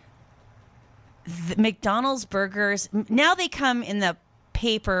the McDonald's burgers, now they come in the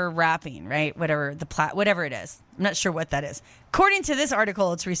paper wrapping, right? Whatever it is. I'm not sure what that is. According to this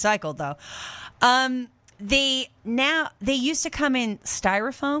article, it's recycled though. They used to come in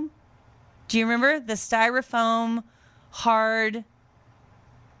styrofoam. Do you remember the styrofoam hard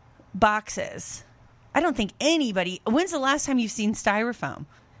boxes? I don't think anybody. When's the last time you've seen styrofoam?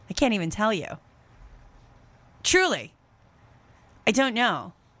 I can't even tell you. Truly, I don't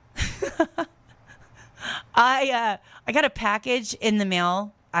know. I got a package in the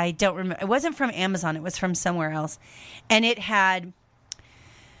mail. I don't remember. It wasn't from Amazon. It was from somewhere else, and it had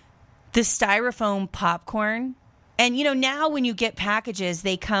the styrofoam popcorn. And now when you get packages,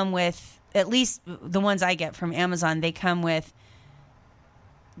 they come with, at least the ones I get from Amazon, they come with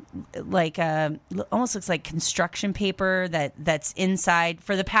like almost looks like construction paper that's inside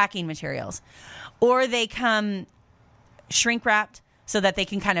for the packing materials, or they come shrink wrapped so that they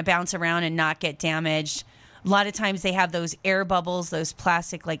can kind of bounce around and not get damaged. A lot of times they have those air bubbles, those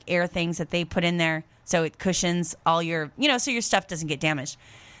plastic like air things that they put in there so it cushions all your, so your stuff doesn't get damaged.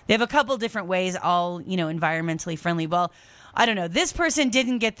 They have a couple different ways, all, environmentally friendly. Well, I don't know. This person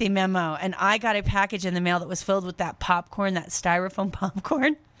didn't get the memo, and I got a package in the mail that was filled with that popcorn, that styrofoam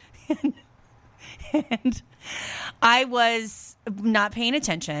popcorn. And I was not paying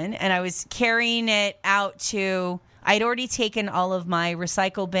attention, and I was carrying it out to, I'd already taken all of my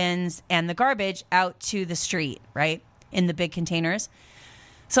recycle bins and the garbage out to the street, right, in the big containers.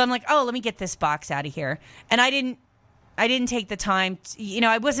 So I'm like, oh, let me get this box out of here. And I didn't take the time,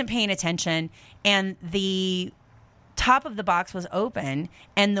 I wasn't paying attention, and the top of the box was open,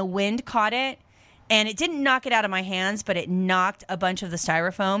 and the wind caught it, and it didn't knock it out of my hands, but it knocked a bunch of the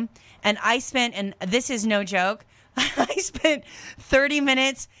styrofoam. And I spent, and this is no joke, I spent 30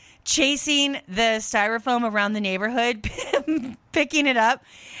 minutes chasing the styrofoam around the neighborhood, picking it up.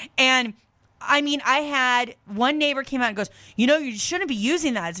 And I mean, I had one neighbor came out and goes, you shouldn't be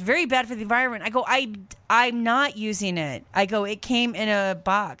using that. It's very bad for the environment. I go, I'm not using it. I go, it came in a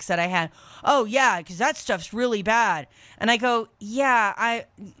box that I had. Oh, yeah, because that stuff's really bad. And I go, yeah,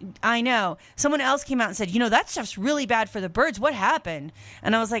 I know. Someone else came out and said, that stuff's really bad for the birds. What happened?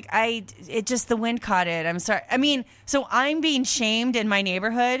 And I was like, it just, the wind caught it. I'm sorry. I mean, so I'm being shamed in my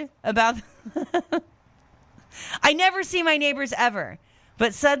neighborhood about, I never see my neighbors ever.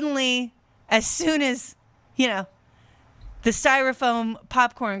 But suddenly, as soon as, the styrofoam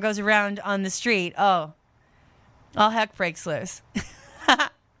popcorn goes around on the street, all heck breaks loose.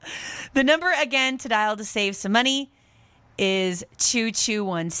 The number again to dial to save some money is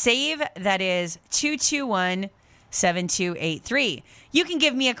 221-SAVE. That is 221-7283. You can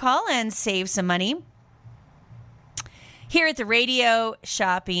give me a call and save some money here at the Radio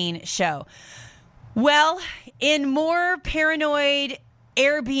Shopping Show. Well, in more paranoid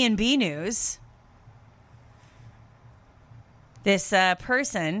Airbnb news, this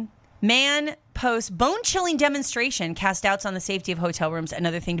man posts bone-chilling demonstration, cast doubts on the safety of hotel rooms,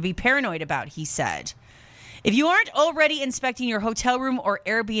 another thing to be paranoid about, he said. If you aren't already inspecting your hotel room or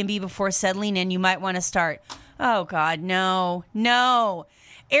Airbnb before settling in, you might want to start. Oh, God, no.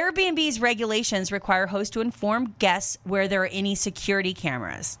 Airbnb's regulations require hosts to inform guests where there are any security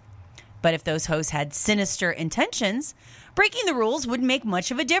cameras. But if those hosts had sinister intentions, breaking the rules wouldn't make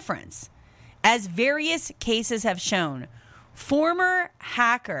much of a difference. As various cases have shown, former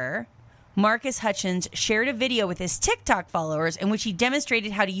hacker Marcus Hutchins shared a video with his TikTok followers in which he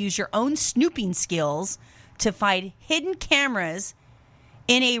demonstrated how to use your own snooping skills to find hidden cameras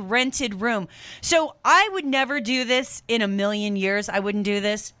in a rented room. So I would never do this in a million years. I wouldn't do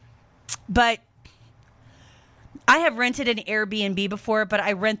this. But I have rented an Airbnb before, but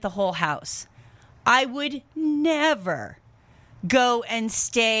I rent the whole house. I would never go and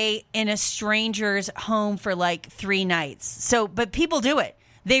stay in a stranger's home for like 3 nights. But people do it.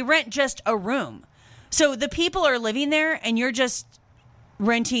 They rent just a room. So the people are living there and you're just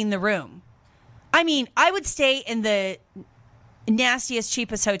renting the room. I mean, I would stay in the nastiest,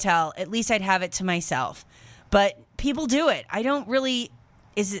 cheapest hotel. At least I'd have it to myself. But people do it. I don't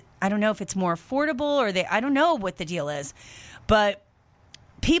know if it's more affordable or I don't know what the deal is. But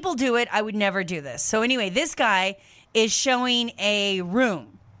people do it. I would never do this. So anyway, this guy is showing a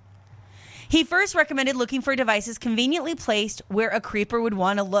room. He first recommended looking for devices conveniently placed where a creeper would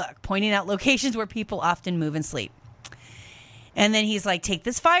want to look, pointing out locations where people often move and sleep. And then he's like, take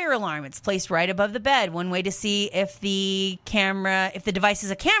this fire alarm. It's placed right above the bed. One way to see if the device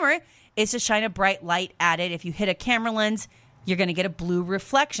is a camera is to shine a bright light at it. If you hit a camera lens, you're going to get a blue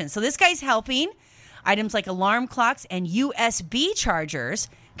reflection. So this guy's helping. Items like alarm clocks and USB chargers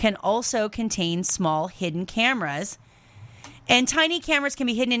can also contain small hidden cameras. And tiny cameras can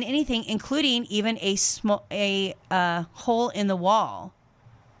be hidden in anything, including even a hole in the wall.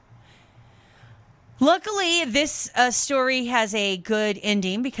 Luckily, this story has a good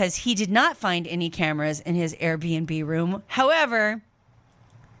ending because he did not find any cameras in his Airbnb room. However,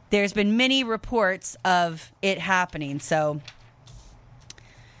 there's been many reports of it happening. So,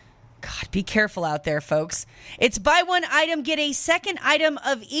 God, be careful out there, folks. It's buy one item, get a second item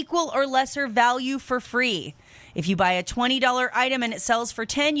of equal or lesser value for free. If you buy a $20 item and it sells for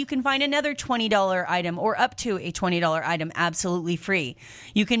 $10, you can find another $20 item or up to a $20 item absolutely free.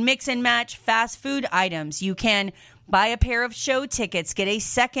 You can mix and match fast food items. You can buy a pair of show tickets, get a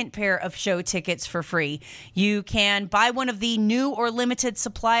second pair of show tickets for free. You can buy one of the new or limited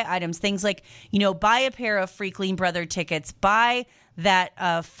supply items, things like, buy a pair of Freakling Brother tickets, buy that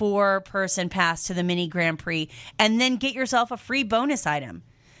 4-person pass to the Mini Grand Prix, and then get yourself a free bonus item.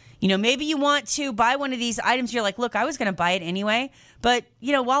 Maybe you want to buy one of these items. You're like, look, I was going to buy it anyway. But,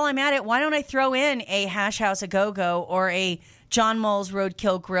 while I'm at it, why don't I throw in a Hash House A Go-Go or a John Mull's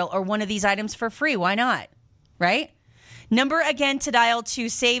Roadkill Grill or one of these items for free? Why not? Right? Number again to dial to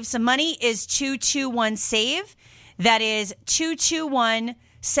save some money is 221-SAVE. That is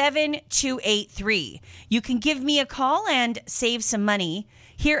 221-7283. You can give me a call and save some money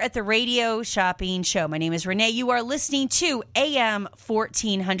here at the Radio Shopping Show. My name is Renee. You are listening to AM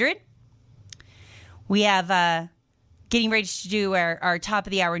 1400. We have getting ready to do our top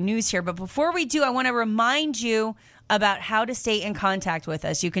of the hour news here. But before we do, I want to remind you about how to stay in contact with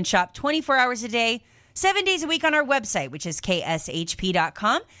us. You can shop 24 hours a day, 7 days a week on our website, which is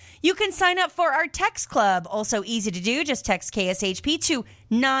kshp.com. You can sign up for our text club. Also easy to do. Just text KSHP to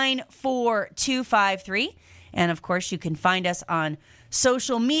 94253. And of course, you can find us on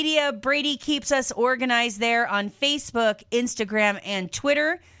social media. Brady keeps us organized there on Facebook, Instagram, and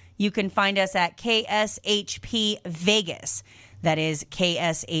Twitter. You can find us at KSHP Vegas. That is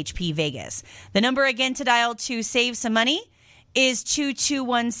KSHP Vegas. The number again to dial to save some money is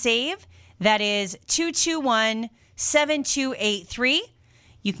 221-SAVE. That is 221-7283.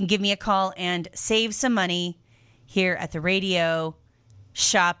 You can give me a call and save some money here at the Radio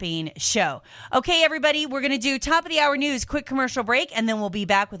Shopping Show. Okay, everybody, we're going to do top of the hour news, quick commercial break, and then we'll be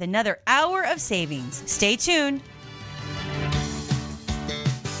back with another hour of savings. Stay tuned.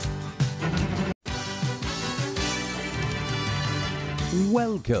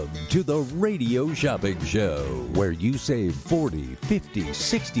 Welcome to the Radio Shopping Show, where you save 40, 50,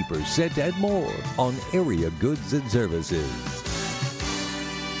 60% and more on area goods and services.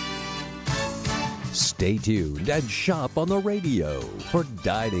 Stay tuned and shop on the radio for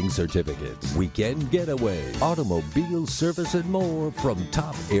dining certificates, weekend getaway, automobile service, and more from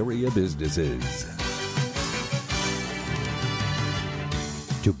top area businesses.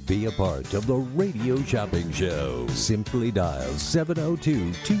 To be a part of the Radio Shopping Show, simply dial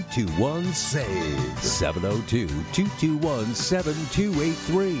 702-221-SAVE,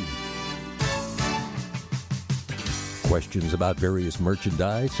 702-221-7283. Questions about various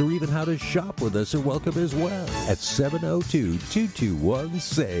merchandise or even how to shop with us are welcome as well at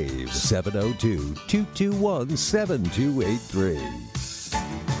 702-221-SAVE,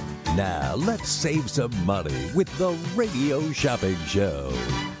 702-221-7283. Now, let's save some money with the Radio Shopping Show.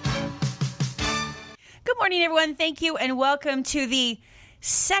 Good morning, everyone. Thank you, and welcome to the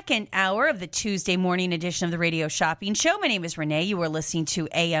second hour of the Tuesday morning edition of the Radio Shopping Show. My name is Renee. You are listening to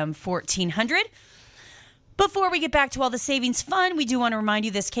AM 1400. Before we get back to all the savings fun, we do want to remind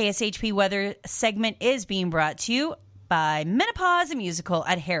you this KSHP weather segment is being brought to you by Menopause, a musical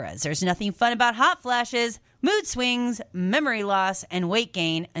at Harrah's. There's nothing fun about hot flashes, mood swings, memory loss, and weight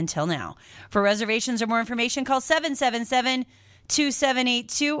gain until now. For reservations or more information, call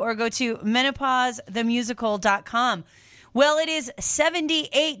 777-2782 or go to menopausethemusical.com. Well, it is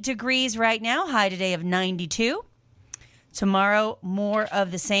 78 degrees right now, high today of 92. Tomorrow, more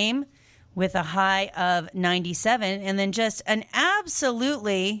of the same with a high of 97. And then just an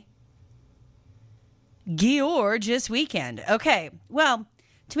absolutely gorgeous weekend. Okay, well,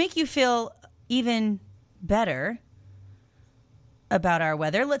 to make you feel even better about our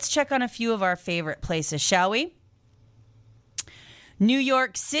weather, let's check on a few of our favorite places, shall we? New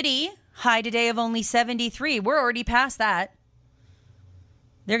York City, high today of only 73. We're already past that.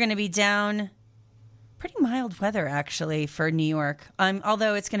 They're going to be down. Pretty mild weather, actually, for New York,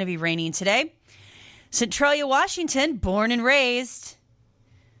 although it's going to be raining today. Centralia, Washington, born and raised.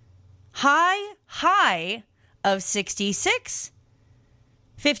 High of 66.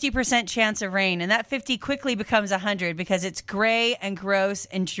 50% chance of rain, and that 50 quickly becomes 100 because it's gray and gross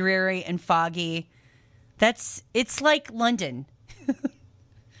and dreary and foggy. It's like London.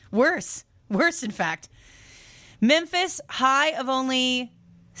 Worse, in fact. Memphis, high of only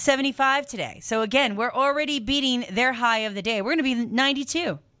 75 today. So again, we're already beating their high of the day. We're going to be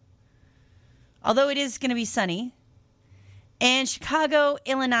 92. Although it is going to be sunny. And Chicago,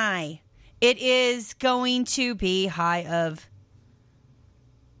 Illinois, it is going to be high of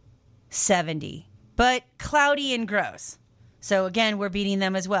 70, but cloudy and gross. So again, we're beating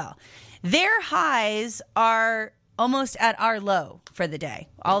them as well. Their highs are almost at our low for the day.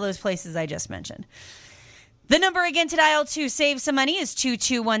 All those places I just mentioned. The number again to dial to save some money is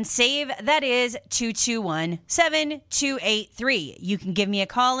 221-SAVE. That is 221-7283. You can give me a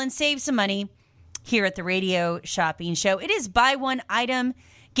call and save some money here at the Radio Shopping Show. It is buy one item,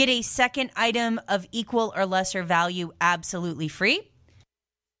 get a second item of equal or lesser value absolutely free.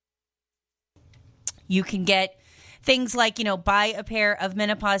 You can get things like, buy a pair of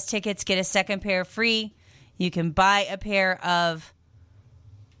menopause tickets, get a second pair free. You can buy a pair of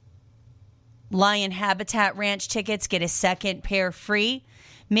Lion Habitat Ranch tickets, get a second pair free.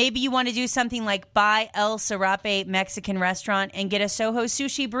 Maybe you want to do something like buy El Serape Mexican restaurant and get a Soho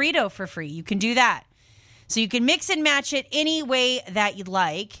Sushi burrito for free. You can do that. So you can mix and match it any way that you'd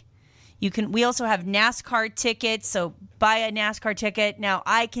like. We also have NASCAR tickets, so buy a NASCAR ticket. Now,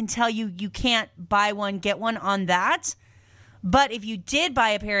 I can tell you, you can't buy one, get one on that. But if you did buy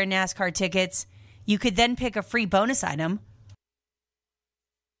a pair of NASCAR tickets, you could then pick a free bonus item.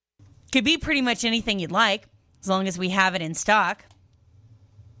 Could be pretty much anything you'd like, as long as we have it in stock.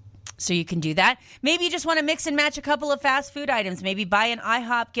 So you can do that. Maybe you just want to mix and match a couple of fast food items. Maybe buy an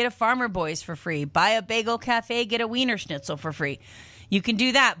IHOP, get a Farmer Boys for free. Buy a Bagel Cafe, get a Wiener Schnitzel for free. You can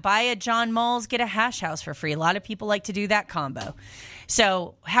do that. Buy a John Mull's, get a Hash House for free. A lot of people like to do that combo.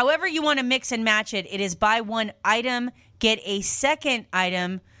 So however you want to mix and match it, it is buy one item, get a second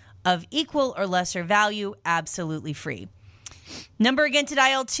item of equal or lesser value, absolutely free. Number again to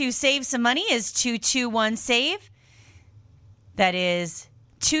dial to save some money is 221-SAVE. That is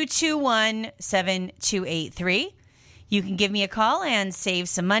 221-7283. You can give me a call and save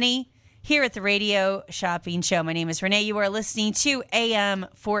some money here at the Radio Shopping Show. My name is Renee. You are listening to AM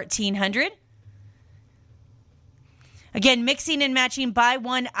 1400. Again, mixing and matching, buy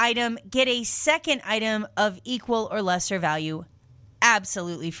one item, get a second item of equal or lesser value,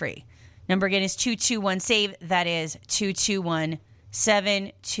 absolutely free. Number again is 221-SAVE. That is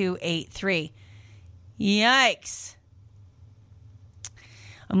 221-7283. Yikes.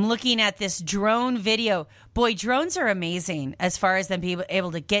 I'm looking at this drone video. Boy, drones are amazing as far as them being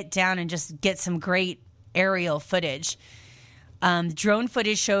able to get down and just get some great aerial footage. Drone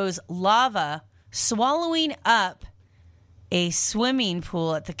footage shows lava swallowing up a swimming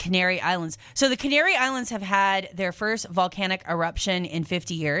pool at the Canary Islands. So the Canary Islands have had their first volcanic eruption in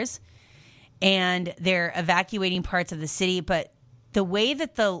 50 years, and they're evacuating parts of the city. But the way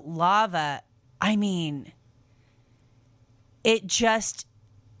that the lava, I mean, it just...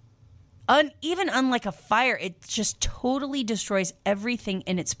 even unlike a fire, it just totally destroys everything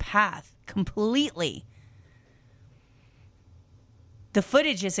in its path completely. The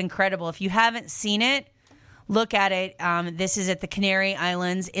footage is incredible. If you haven't seen it, look at it. This is at the Canary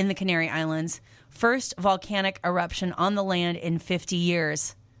Islands, in the Canary Islands. First volcanic eruption on the land in 50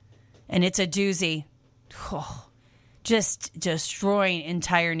 years. And it's a doozy. Oh, just destroying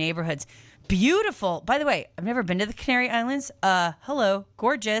entire neighborhoods. Beautiful. By the way, I've never been to the Canary Islands. Hello.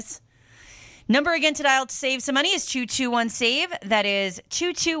 Gorgeous. Number again to dial to save some money is 221-SAVE. That is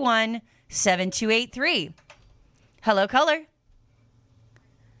 221-7283. Hello, caller.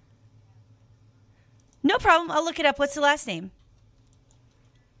 No problem. I'll look it up. What's the last name?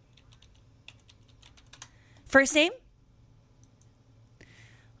 First name?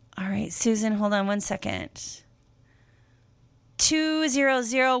 All right, Susan, hold on one second.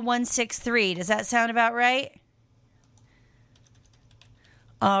 200163. Does that sound about right?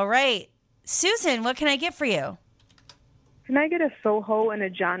 All right. Susan, what can I get for you? Can I get a Soho and a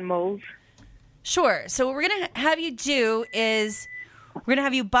John Mull's? Sure. So what we're going to have you do is we're going to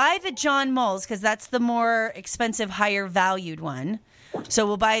have you buy the John Mull's because that's the more expensive, higher valued one. So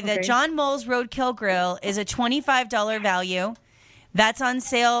we'll buy the John Mull's Roadkill Grill is a $25 value. That's on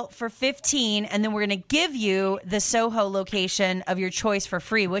sale for $15, and then we're going to give you the Soho location of your choice for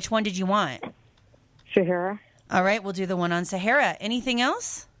free. Which one did you want? Sahara. All right, we'll do the one on Sahara. Anything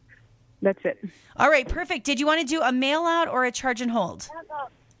else? That's it. All right, perfect. Did you want to do a mail out or a charge and hold?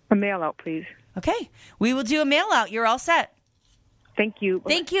 A mail out, please. Okay, we will do a mail out. You're all set. Thank you.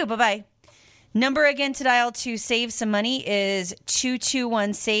 Thank you. Bye-bye. Number again to dial to save some money is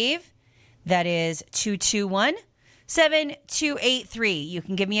 221-SAVE. That is 221-7283. You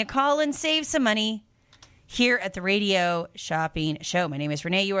can give me a call and save some money here at the Radio Shopping Show. My name is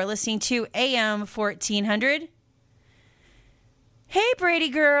Renee. You are listening to AM 1400. Hey, Brady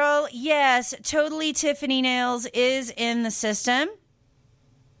girl. Yes, Totally Tiffany Nails is in the system.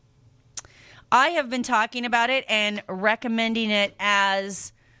 I have been talking about it and recommending it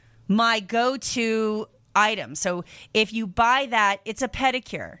as my go-to item. So if you buy that, it's a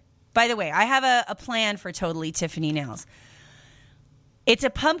pedicure. By the way, I have a plan for Totally Tiffany Nails. It's a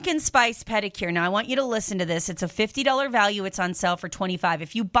pumpkin spice pedicure. Now, I want you to listen to this. It's a $50 value. It's on sale for $25.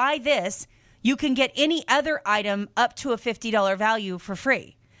 If you buy this, you can get any other item up to a $50 value for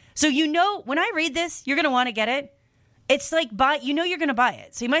free. So you know, when I read this, you're going to want to get it. It's like, you're going to buy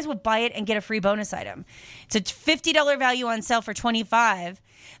it. So you might as well buy it and get a free bonus item. It's a $50 value on sale for $25.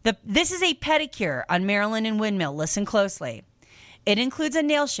 This is a pedicure on Maryland and Windmill. Listen closely. It includes a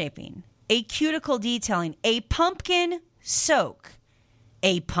nail shaping, a cuticle detailing, a pumpkin soak,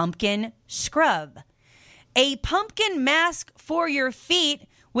 a pumpkin scrub, a pumpkin mask for your feet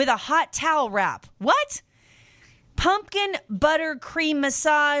with a hot towel wrap. What? Pumpkin butter cream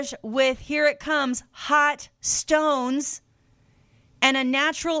massage with, here it comes, hot stones, and a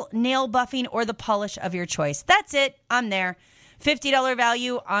natural nail buffing or the polish of your choice. That's it. I'm there. $50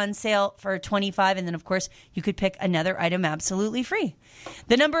 value on sale for $25. And then, of course, you could pick another item absolutely free.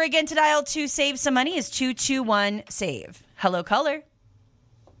 The number again to dial to save some money is 221-SAVE. Hello, caller.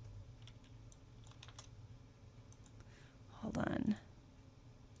 Hold on.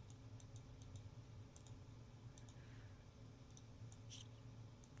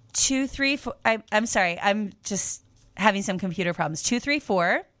 I'm sorry. I'm just having some computer problems.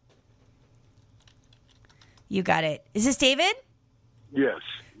 234. You got it. Is this David? Yes.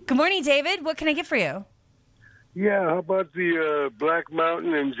 Good morning, David. What can I get for you? Yeah, how about the Black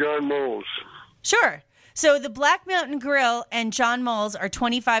Mountain and John Moles? Sure. So the Black Mountain Grill and John Moles are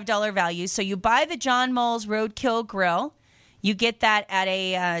 $25 value. So you buy the John Moles Roadkill Grill. You get that at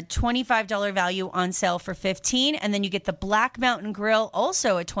a $25 value on sale for $15. And then you get the Black Mountain Grill,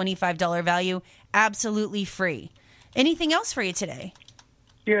 also a $25 value, absolutely free. Anything else for you today?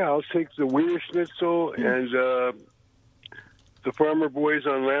 Yeah, I'll take the Wiener Schnitzel and the Farmer Boys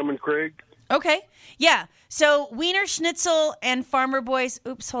on Lamb and Craig. Okay. Yeah. So Wiener Schnitzel and Farmer Boys,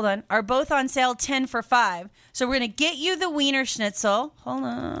 are both on sale 10 for $5. So we're going to get you the Wiener Schnitzel. Hold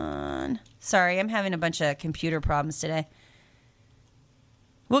on. Sorry, I'm having a bunch of computer problems today.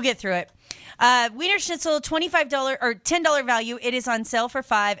 We'll get through it. Wiener Schnitzel, $25 or $10 value. It is on sale for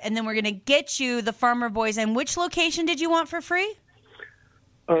 $5. And then we're going to get you the Farmer Boys. And which location did you want for free?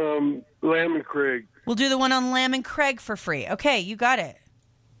 Lamb and Craig. We'll do the one on Lamb and Craig for free. Okay, you got it.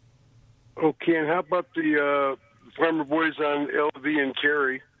 Okay, and how about the Farmer Boys on LV and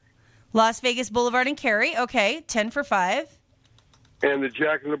Cary? Las Vegas Boulevard and Cary. Okay, 10 for $5. And the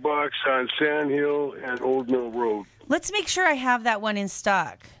Jack in the Box on Sand Hill and Old Mill Road. Let's make sure I have that one in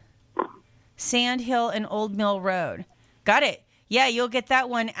stock. Sand Hill and Old Mill Road. Got it. Yeah, you'll get that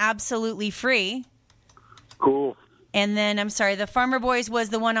one absolutely free. Cool. And then, I'm sorry, the Farmer Boys was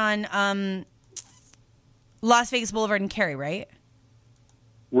the one on Las Vegas Boulevard and Cary, right?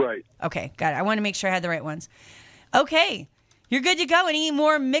 Right. Okay, got it. I want to make sure I had the right ones. Okay, you're good to go. Any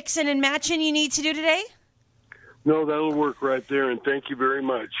more mixing and matching you need to do today? No, that'll work right there, and thank you very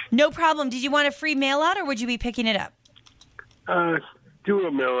much. No problem. Did you want a free mail out, or would you be picking it up? Do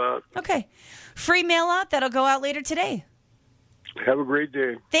a mail out. Okay. Free mail out. That'll go out later today. Have a great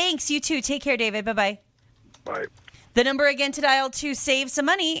day. Thanks. You too. Take care, David. Bye-bye. Bye. The number again to dial to save some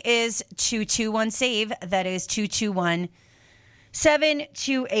money is 221-SAVE. That is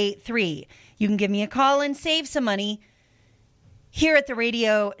 221-7283. You can give me a call and save some money here at the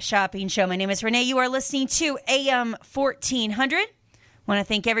Radio Shopping Show. My name is Renee. You are listening to AM 1400. Want to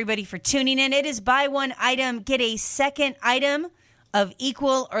thank everybody for tuning in. It is buy one item, get a second item of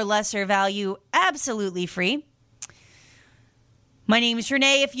equal or lesser value, absolutely free. My name is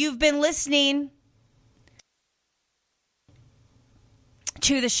Renee. If you've been listening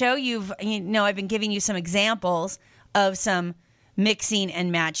to the show, I've been giving you some examples of some mixing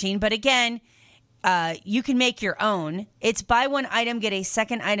and matching. But again, you can make your own. It's buy one item, get a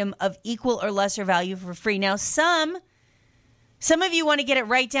second item of equal or lesser value for free. Now, some of you want to get it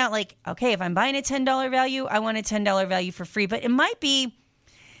right down, like, okay, if I'm buying a $10 value, I want a $10 value for free. But it might be,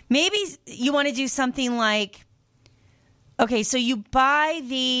 maybe you want to do something like, okay, so you buy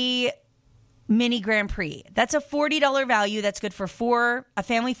the Mini Grand Prix. That's a $40 value. That's good for a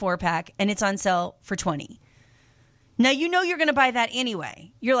family 4-pack, and it's on sale for $20. Now, you know you're going to buy that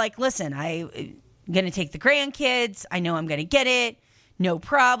anyway. You're like, listen, I'm going to take the grandkids. I know I'm going to get it. No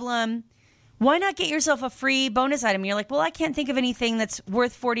problem. Why not get yourself a free bonus item? You're like, well, I can't think of anything that's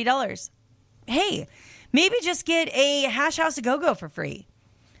worth $40. Hey, maybe just get a Hash House A Go-Go for free.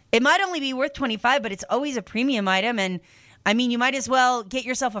 It might only be worth $25, but it's always a premium item. And I mean, you might as well get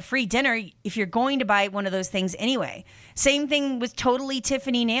yourself a free dinner if you're going to buy one of those things anyway. Same thing with Totally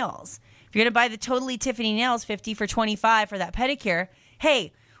Tiffany nails. If you're going to buy the Totally Tiffany nails, 50 for $25 for that pedicure,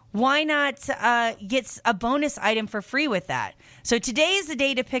 hey, why not get a bonus item for free with that? So today is the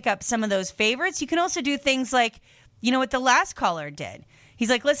day to pick up some of those favorites. You can also do things like, what the last caller did. He's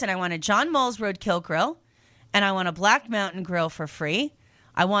like, listen, I want a John Moles Roadkill Grill, and I want a Black Mountain Grill for free.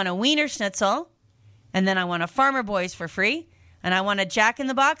 I want a Wiener Schnitzel, and then I want a Farmer Boys for free, and I want a Jack in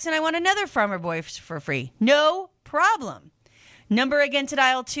the Box, and I want another Farmer Boys for free. No problem. Number again to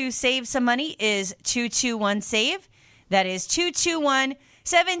dial to save some money is 221-SAVE. That is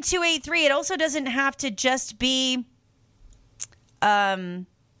 221-7283. It also doesn't have to just be, food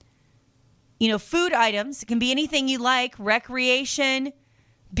items. It can be anything you like, recreation,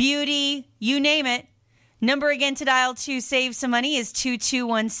 beauty, you name it. Number again to dial to save some money is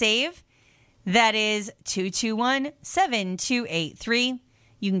 221-SAVE. That is 221-7283.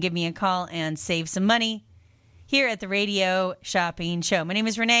 You can give me a call and save some money here at the Radio Shopping Show. My name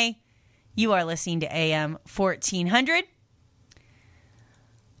is Renee. You are listening to AM 1400.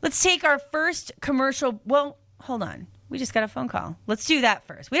 Let's take our first commercial. Well, hold on. We just got a phone call. Let's do that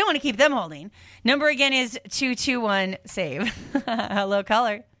first. We don't want to keep them holding. Number again is 221-SAVE. Hello,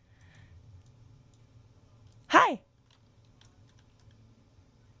 caller. Hi.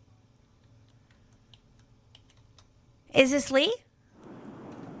 Is this Lee?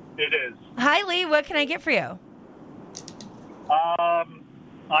 It is. Hi, Lee. What can I get for you?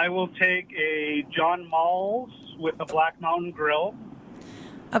 I will take a John Mull's with a Black Mountain Grill.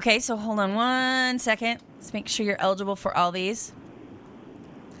 Okay, so hold on 1 second. Let's make sure you're eligible for all these.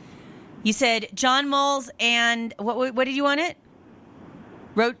 You said John Mull's and what did you want it?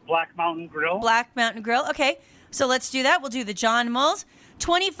 Black Mountain Grill. Black Mountain Grill. Okay, so let's do that. We'll do the John Mull's.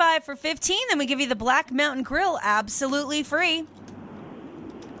 25 for 15, then we give you the Black Mountain Grill absolutely free.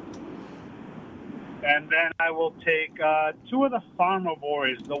 And then I will take two of the Farmer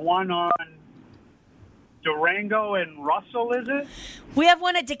Boys. The one on Durango and Russell, is it? We have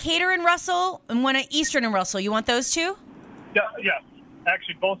one at Decatur and Russell and one at Eastern and Russell. You want those two? Yeah, yes.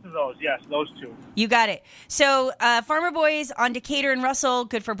 Actually, both of those. Yes, those two. You got it. So Farmer Boys on Decatur and Russell,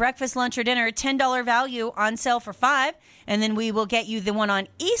 good for breakfast, lunch, or dinner. $10 value on sale for $5. And then we will get you the one on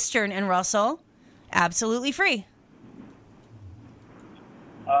Eastern and Russell absolutely free.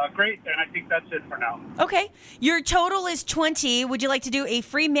 Great, and I think that's it for now. Okay. Your total is $20. Would you like to do a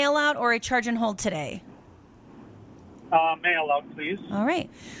free mail out or a charge and hold today? Mail out, please. All right.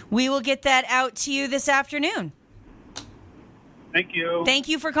 We will get that out to you this afternoon. Thank you. Thank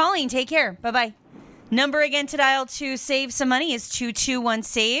you for calling. Take care. Bye-bye. Number again to dial to save some money is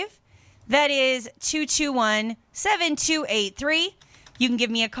 221-SAVE. That is 221-7283. You can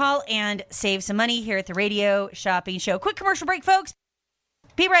give me a call and save some money here at the Radio Shopping Show. Quick commercial break, folks.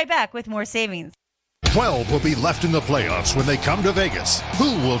 Be right back with more savings. 12 will be left in the playoffs when they come to Vegas.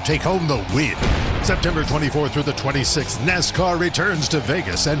 Who will take home the win? September 24th through the 26th, NASCAR returns to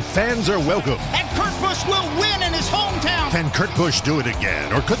Vegas, and fans are welcome. And Kurt Busch will win in his hometown. Can Kurt Busch do it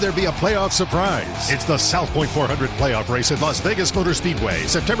again, or could there be a playoff surprise? It's the South Point 400 playoff race at Las Vegas Motor Speedway,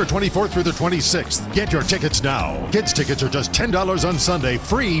 September 24th through the 26th. Get your tickets now. Kids' tickets are just $10 on Sunday,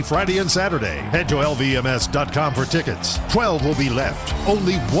 free Friday and Saturday. Head to lvms.com for tickets. 12 will be left.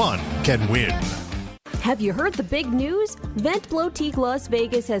 Only one can win. Have you heard the big news? Vent Blotique Las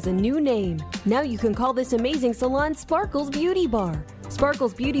Vegas has a new name. Now you can call this amazing salon Sparkles Beauty Bar.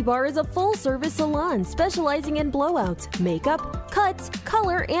 Sparkles Beauty Bar is a full-service salon specializing in blowouts, makeup, cuts,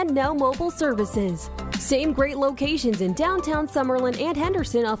 color, and now mobile services. Same great locations in downtown Summerlin and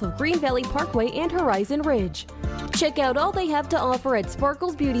Henderson off of Green Valley Parkway and Horizon Ridge. Check out all they have to offer at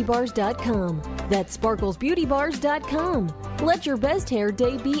sparklesbeautybars.com. That's sparklesbeautybars.com. Let your best hair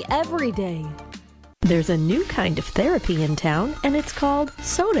day be every day. There's a new kind of therapy in town, and it's called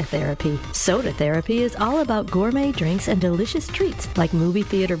soda therapy. Soda therapy is all about gourmet drinks and delicious treats like movie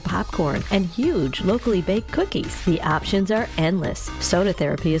theater popcorn and huge locally baked cookies. The options are endless. Soda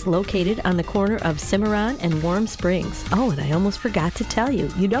therapy is located on the corner of Cimarron and Warm Springs. Oh, and I almost forgot to tell you,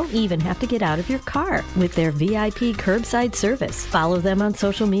 you don't even have to get out of your car with their VIP curbside service. Follow them on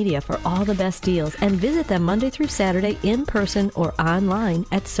social media for all the best deals and visit them Monday through Saturday in person or online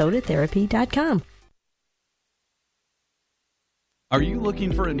at sodatherapy.com. Are you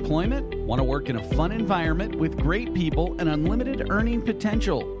looking for employment? Want to work in a fun environment with great people and unlimited earning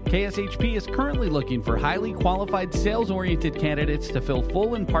potential? KSHP is currently looking for highly qualified sales-oriented candidates to fill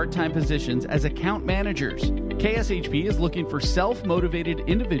full and part-time positions as account managers. KSHP is looking for self-motivated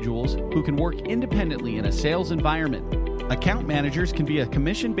individuals who can work independently in a sales environment. Account managers can be a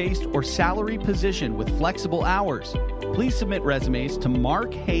commission-based or salary position with flexible hours. Please submit resumes to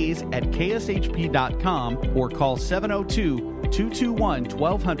Mark Hayes at kshp.com or call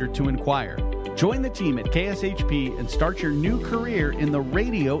 702-221-1200 to inquire. Join the team at KSHP and start your new career in the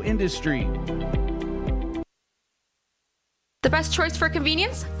radio industry. The best choice for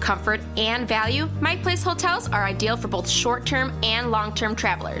convenience, comfort, and value, My Place hotels are ideal for both short-term and long-term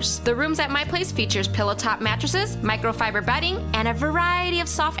travelers. The rooms at My Place features pillow-top mattresses, microfiber bedding, and a variety of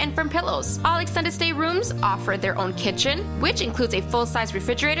soft and firm pillows. All extended stay rooms offer their own kitchen, which includes a full-size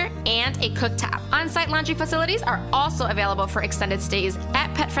refrigerator and a cooktop. On-site laundry facilities are also available for extended stays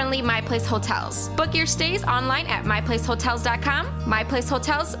at pet-friendly My Place hotels. Book your stays online at myplacehotels.com. My Place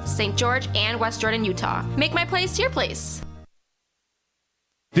Hotels, St. George and West Jordan, Utah. Make My Place your place.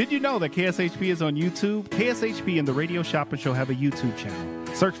 Did you know that KSHP is on YouTube? KSHP and the Radio Shopping Show have a YouTube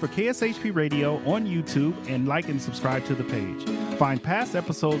channel. Search for KSHP Radio on YouTube and like and subscribe to the page. Find past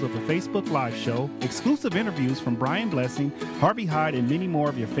episodes of the Facebook Live show, exclusive interviews from Brian Blessing, Harvey Hyde, and many more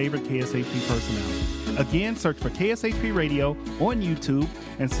of your favorite KSHP personalities. Again, search for KSHP Radio on YouTube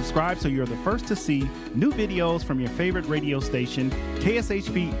and subscribe so you're the first to see new videos from your favorite radio station,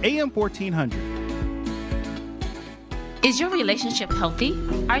 KSHP AM 1400. Is your relationship healthy?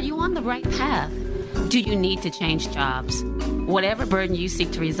 Are you on the right path? Do you need to change jobs? Whatever burden you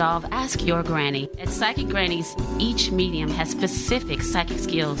seek to resolve, ask your granny. At Psychic Grannies, each medium has specific psychic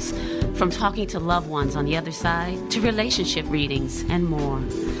skills, from talking to loved ones on the other side to relationship readings and more.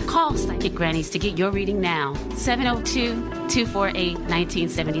 Call Psychic Grannies to get your reading now,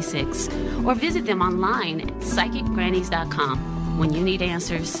 702-248-1976, or visit them online at psychicgrannies.com. When you need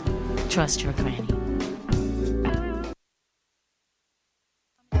answers, trust your granny.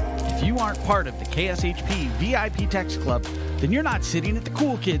 If you aren't part of the KSHP VIP Text Club, then you're not sitting at the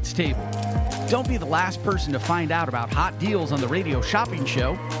cool kids table. Don't be the last person to find out about hot deals on the radio shopping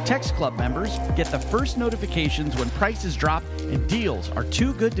show. Text Club members get the first notifications when prices drop and deals are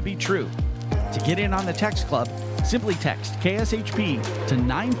too good to be true. To get in on the Text Club, simply text KSHP to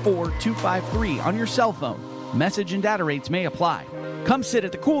 94253 on your cell phone. Message and data rates may apply. Come sit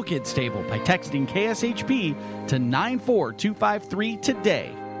at the cool kids table by texting KSHP to 94253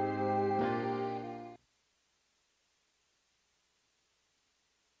 today.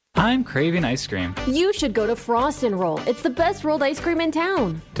 I'm craving ice cream. You should go to Frost & Roll. It's the best rolled ice cream in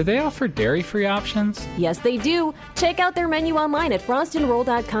town. Do they offer dairy-free options? Yes, they do. Check out their menu online at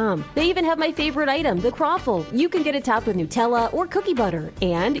frostandroll.com. They even have my favorite item, the Croffle. You can get it topped with Nutella or cookie butter.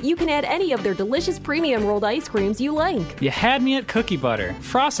 And you can add any of their delicious premium rolled ice creams you like. You had me at cookie butter.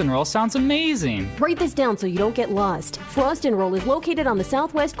 Frost & Roll sounds amazing. Write this down so you don't get lost. Frost & Roll is located on the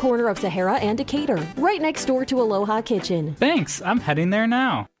southwest corner of Sahara and Decatur, right next door to Aloha Kitchen. Thanks. I'm heading there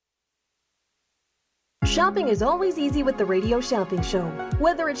now. Shopping is always easy with the Radio Shopping Show.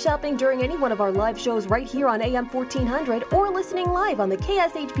 Whether it's shopping during any one of our live shows right here on AM 1400 or listening live on the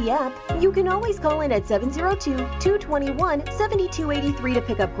KSHP app, you can always call in at 702-221-7283 to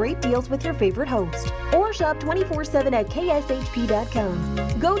pick up great deals with your favorite host. Or shop 24/7 at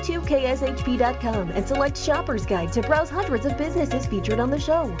KSHP.com. Go to KSHP.com and select Shopper's Guide to browse hundreds of businesses featured on the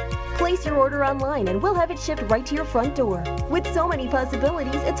show. Place your order online and we'll have it shipped right to your front door. With so many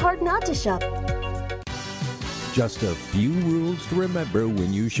possibilities, it's hard not to shop. Just a few rules to remember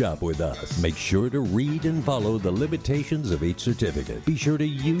when you shop with us. Make sure to read and follow the limitations of each certificate. Be sure to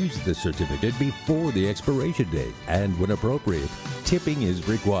use the certificate before the expiration date. And when appropriate, tipping is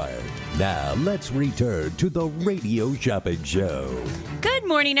required. Now, let's return to the Radio Shopping Show. Good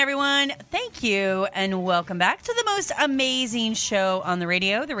morning, everyone. Thank you, and welcome back to the most amazing show on the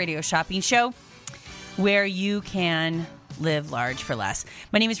Radio Shopping Show, where you can live large for less.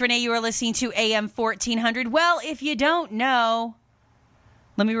 My name is Renee. You are listening to AM 1400. Well, if you don't know,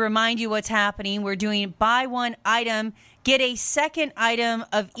 let me remind you what's happening. We're doing buy one item, get a second item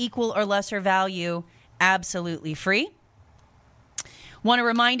of equal or lesser value absolutely free. Want to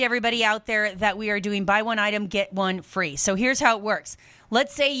remind everybody out there that we are doing buy one item, get one free. So here's how it works.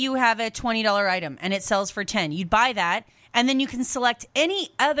 Let's say you have a $20 item and it sells for $10. You'd buy that, and then you can select any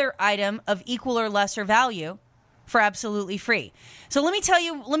other item of equal or lesser value for absolutely free. So let me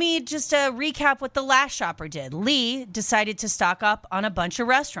just recap what the last shopper did. Lee decided to stock up on a bunch of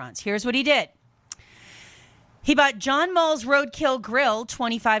restaurants. Here's what he did. He bought John Mull's Roadkill Grill,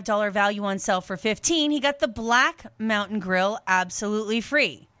 $25 value on sale for $15. He got the Black Mountain Grill absolutely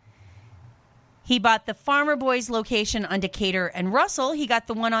free. He bought the Farmer Boys location on Decatur and Russell. He got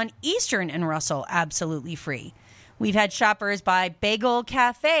the one on Eastern and Russell absolutely free. We've had shoppers buy Bagel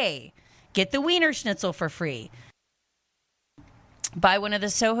Cafe, get the Wiener Schnitzel for free. Buy one of the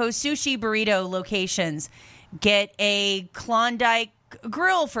Soho Sushi burrito locations. Get a Klondike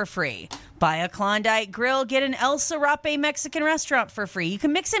Grill for free. Buy a Klondike Grill. Get an El Serape Mexican restaurant for free. You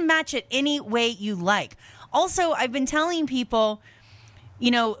can mix and match it any way you like. Also, I've been telling people,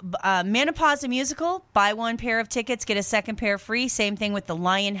 Manipause Musical, buy one pair of tickets, get a second pair free. Same thing with the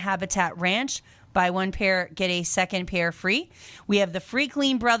Lion Habitat Ranch. Buy one pair, get a second pair free. We have the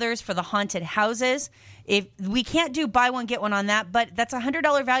Freaklean Brothers for the haunted houses. If we can't do buy one, get one on that, but that's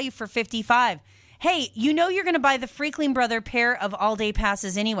 $100 value for $55. Hey, you're going to buy the Freaklean Brother pair of all-day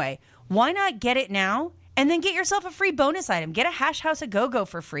passes anyway. Why not get it now and then get yourself a free bonus item? Get a Hash House a Go-Go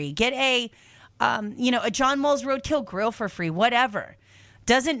for free. Get a John Mull's Roadkill Grill for free. Whatever.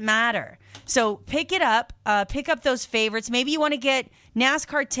 Doesn't matter. So pick it up. Pick up those favorites. Maybe you want to get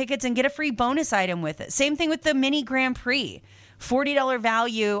NASCAR tickets and get a free bonus item with it. Same thing with the Mini Grand Prix. $40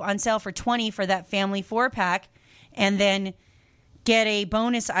 value on sale for $20 for that family 4-pack. And then get a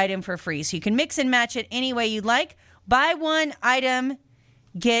bonus item for free. So you can mix and match it any way you'd like. Buy one item,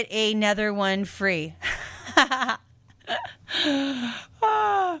 get another one free.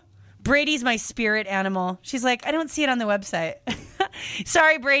 Brady's my spirit animal. She's like, I don't see it on the website.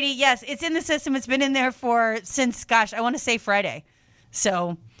 Sorry, Brady. Yes, it's in the system. It's been in there since, gosh, I want to say Friday.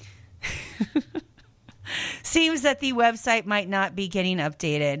 So seems that the website might not be getting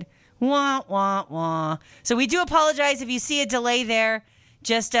updated. Wah, wah, wah. So we do apologize if you see a delay there.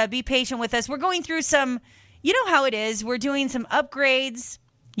 Just be patient with us. We're going through some, you know how it is. We're doing some upgrades.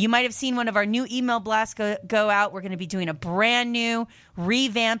 You might have seen one of our new email blasts go out. We're going to be doing a brand new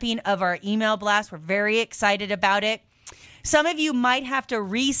revamping of our email blast. We're very excited about it. Some of you might have to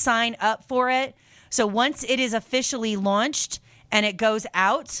re-sign up for it. So once it is officially launched and it goes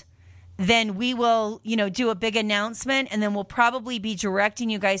out, then we will, do a big announcement, and then we'll probably be directing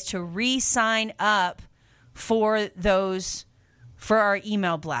you guys to re-sign up for our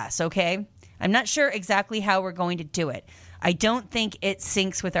email blasts, okay? I'm not sure exactly how we're going to do it. I don't think it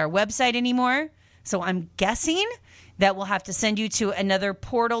syncs with our website anymore, so I'm guessing that we'll have to send you to another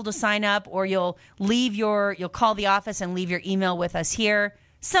portal to sign up, or you'll call the office and leave your email with us here,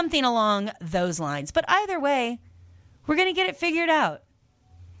 something along those lines. But either way, we're going to get it figured out.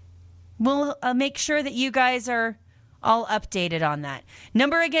 We'll make sure that you guys are all updated on that.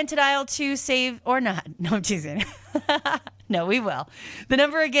 Number again to dial to save, or not. No, I'm teasing. No, we will. The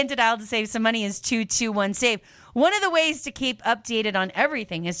number again to dial to save some money is 221-SAVE. One of the ways to keep updated on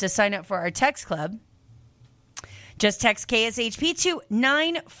everything is to sign up for our text club. Just text KSHP to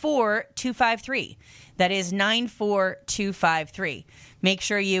 94253. That is 94253. Make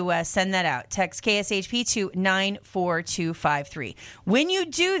sure you send that out. Text KSHP to 94253. When you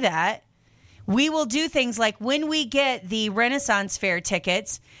do that, we will do things like when we get the Renaissance Fair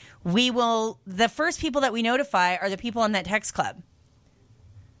tickets, the first people that we notify are the people on that text club.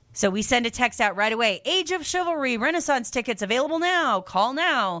 So we send a text out right away. Age of Chivalry Renaissance tickets available now. Call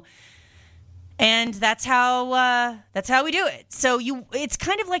now. And that's how we do it. So it's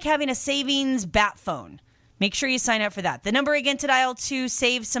kind of like having a savings bat phone. Make sure you sign up for that. The number again to dial to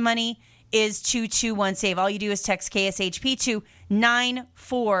save some money is 221-SAVE. All you do is text KSHP to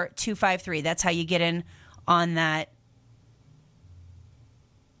 94253. That's how you get in on that.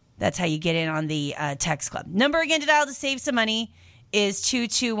 That's how you get in on the text club. Number again to dial to save some money is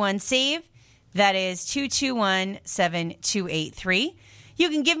 221-SAVE. That is 221-7283. You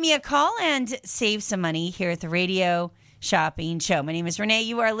can give me a call and save some money here at the Radio Shopping Show. My name is Renee.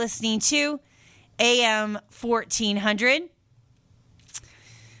 You are listening to AM 1400.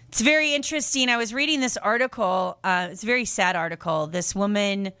 It's very interesting. I was reading this article. It's a very sad article. This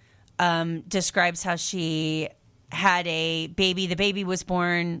woman describes how she had a baby. The baby was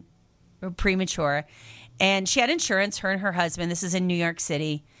born premature, and she had insurance, her and her husband. This is in New York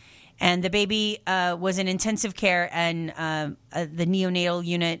City. And the baby was in intensive care and the neonatal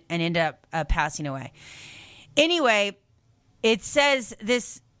unit and ended up passing away. Anyway, it says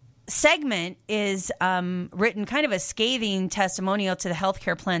this segment is written kind of a scathing testimonial to the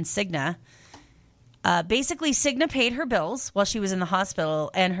healthcare plan Cigna. Basically, Cigna paid her bills while she was in the hospital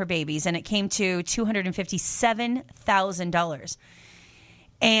and her babies, and it came to $257,000.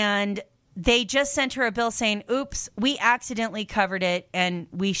 And they just sent her a bill saying, oops, we accidentally covered it and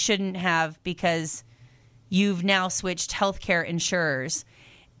we shouldn't have because you've now switched healthcare insurers.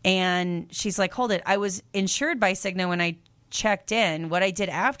 And she's like, hold it. I was insured by Cigna when I checked in. What I did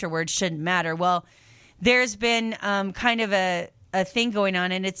afterwards shouldn't matter. Well, there's been kind of a thing going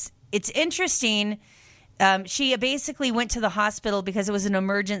on, and it's interesting. She basically went to the hospital because it was an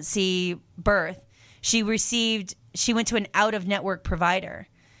emergency birth. She went to an out-of-network provider.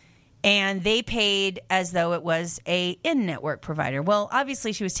 And they paid as though it was a in-network provider. Well,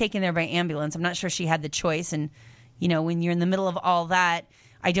 obviously, she was taken there by ambulance. I'm not sure she had the choice. And, when you're in the middle of all that,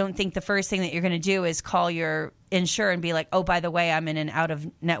 I don't think the first thing that you're going to do is call your insurer and be like, oh, by the way, I'm in an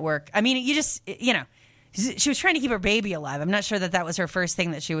out-of-network. I mean, she was trying to keep her baby alive. I'm not sure that was her first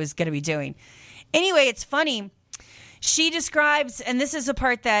thing that she was going to be doing. Anyway, it's funny. She describes, and this is the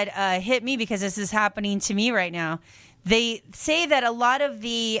part that hit me because this is happening to me right now. They say that a lot of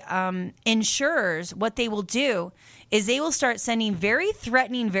the insurers, what they will do is they will start sending very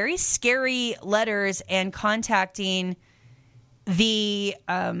threatening, very scary letters and contacting the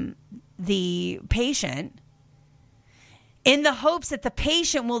patient in the hopes that the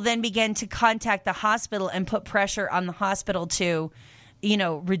patient will then begin to contact the hospital and put pressure on the hospital to,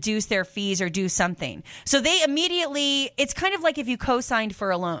 reduce their fees or do something. So they immediately, it's kind of like if you co-signed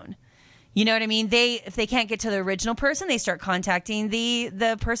for a loan. You know what I mean? If they can't get to the original person, they start contacting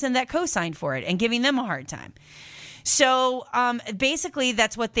the person that co-signed for it and giving them a hard time. So basically,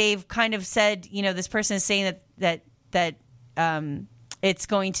 that's what they've kind of said. This person is saying that it's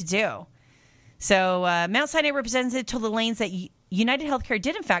going to do. So Mount Sinai representative told the Lanes that United Healthcare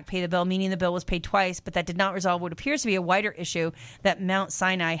did in fact pay the bill, meaning the bill was paid twice, but that did not resolve what appears to be a wider issue that Mount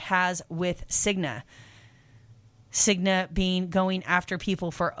Sinai has with Cigna. Cigna being going after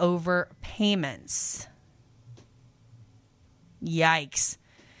people for overpayments. Yikes.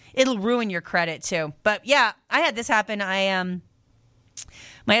 It'll ruin your credit too. But yeah, I had this happen. My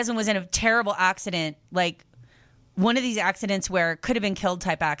husband was in a terrible accident, like one of these accidents where it could have been killed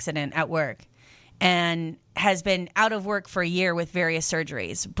type accident at work, and has been out of work for a year with various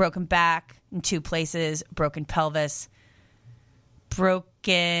surgeries. Broken back in 2 places, broken pelvis,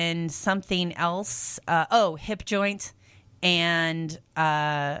 broken something else. Hip joint. And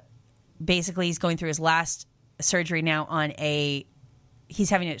basically he's going through his last surgery now on he's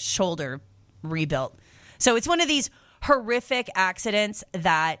having his shoulder rebuilt. So it's one of these horrific accidents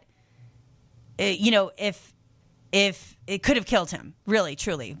that, if it could have killed him, really,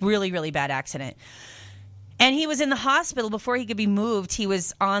 truly, really, really bad accident. And he was in the hospital before he could be moved. He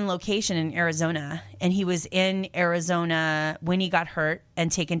was on location in Arizona, and he was in Arizona when he got hurt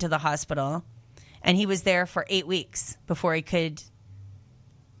and taken to the hospital. And he was there for 8 weeks before he could,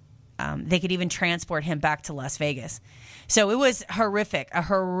 they could even transport him back to Las Vegas. So it was a horrific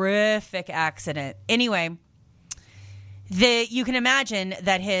accident. Anyway, you can imagine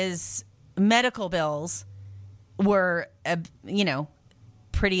that his medical bills were,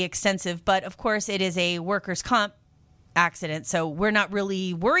 pretty extensive. But of course, it is a workers' comp accident, so we're not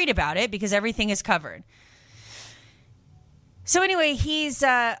really worried about it because everything is covered. So anyway, he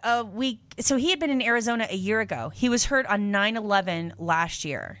had been in Arizona a year ago. He was hurt on 9/11 last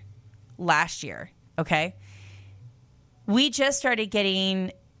year. Okay. We just started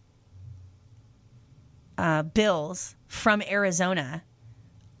getting bills from Arizona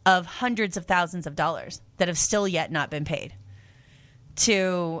of hundreds of thousands of dollars that have still yet not been paid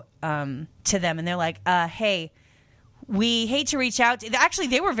to them. And they're like, hey, we hate to reach out. Actually,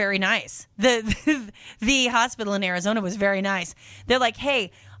 they were very nice. The hospital in Arizona was very nice. They're like,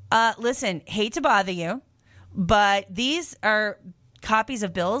 hey, listen, hate to bother you, but these are copies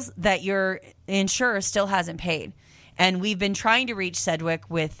of bills that your insurer still hasn't paid. And we've been trying to reach Sedgwick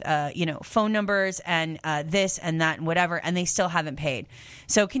with, phone numbers and this and that and whatever, and they still haven't paid.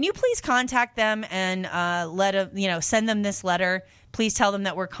 So can you please contact them and send them this letter? Please tell them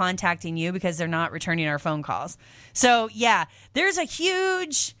that we're contacting you because they're not returning our phone calls. So, yeah, there's a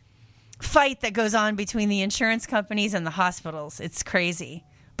huge fight that goes on between the insurance companies and the hospitals. It's crazy.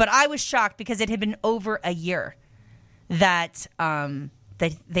 But I was shocked because it had been over a year that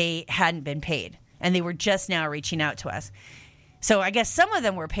they hadn't been paid. And they were just now reaching out to us. So I guess some of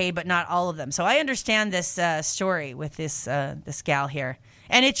them were paid, but not all of them. So I understand this story with this gal here.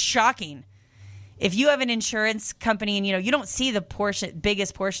 And it's shocking. If you have an insurance company and, you don't see the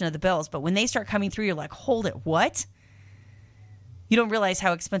biggest portion of the bills, but when they start coming through, you're like, hold it, what? You don't realize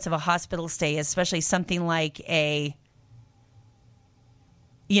how expensive a hospital stay is, especially something like a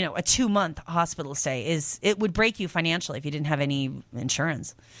 2-month hospital stay is. It would break you financially if you didn't have any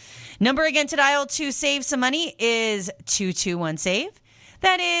insurance. Number again to dial to save some money is 221-SAVE.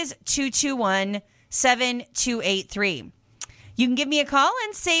 That is 221-7283. You can give me a call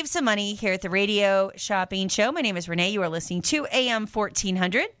and save some money here at the Radio Shopping Show. My name is Renee. You are listening to AM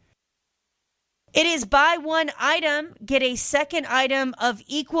 1400. It is buy one item, get a second item of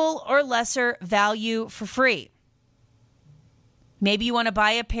equal or lesser value for free. Maybe you want to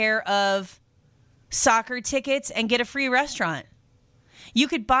buy a pair of soccer tickets and get a free restaurant. You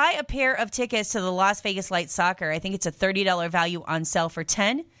could buy a pair of tickets to the Las Vegas Light Soccer. I think it's a $30 value on sale for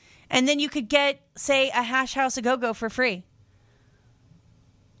 $10. And then you could get, say, a Hash House A Go-Go for free.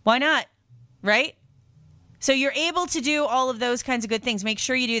 Why not? Right? So you're able to do all of those kinds of good things. Make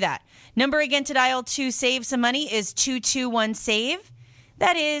sure you do that. Number again to dial to save some money is 221-SAVE.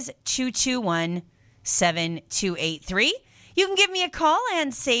 That is 221-7283. You can give me a call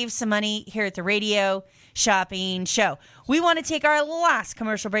and save some money here at the Radio Shopping Show. We want to take our last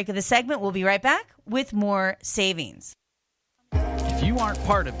commercial break of the segment. We'll be right back with more savings. If you aren't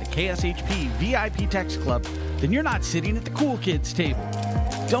part of the KSHP VIP Text Club, then you're not sitting at the cool kids table.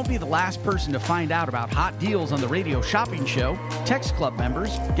 Don't be the last person to find out about hot deals on the Radio Shopping Show. Text Club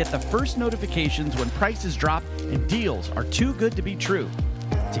members get the first notifications when prices drop and deals are too good to be true.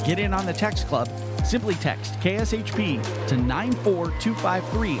 To get in on the Text Club, simply text KSHP to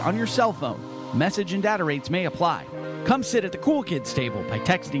 94253 on your cell phone. Message and data rates may apply. Come sit at the cool kids table by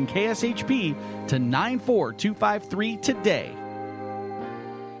texting KSHP to 94253 today.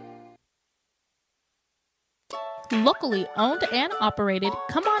 Locally owned and operated,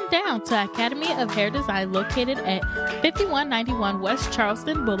 come on down to Academy of Hair Design located at 5191 West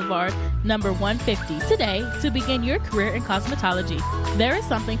Charleston Boulevard, number 150 today to begin your career in cosmetology. There is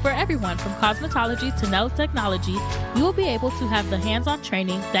something for everyone from cosmetology to nail technology. You will be able to have the hands-on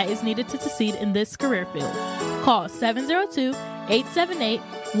training that is needed to succeed in this career field. Call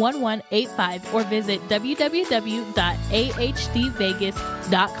 702-878-1185 or visit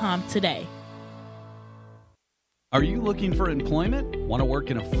www.ahdvegas.com today. Are you looking for employment? Want to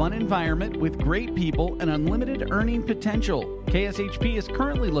work in a fun environment with great people and unlimited earning potential? KSHP is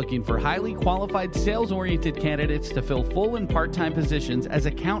currently looking for highly qualified sales-oriented candidates to fill full and part-time positions as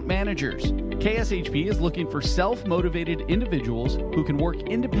account managers. KSHP is looking for self-motivated individuals who can work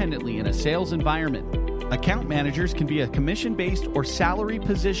independently in a sales environment. Account managers can be a commission-based or salary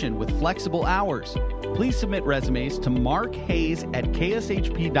position with flexible hours. Please submit resumes to Mark Hayes at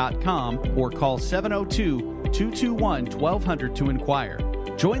kshp.com or call 702-221-1200 to inquire.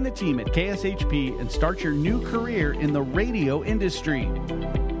 Join the team at KSHP and start your new career in the radio industry.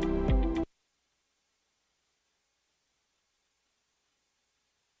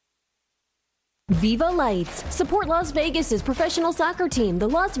 Viva Lights. Support Las Vegas' professional soccer team, the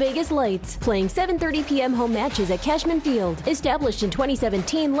Las Vegas Lights, playing 7:30 p.m. home matches at Cashman Field. Established in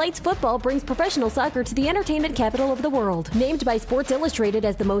 2017, Lights football brings professional soccer to the entertainment capital of the world. Named by Sports Illustrated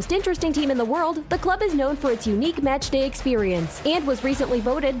as the most interesting team in the world, the club is known for its unique match day experience and was recently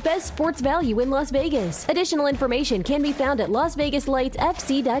voted Best Sports Value in Las Vegas. Additional information can be found at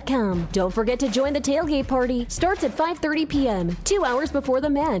LasVegasLightsFC.com. Don't forget to join the tailgate party. Starts at 5:30 p.m., 2 hours before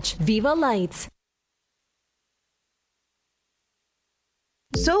the match. Viva Lights.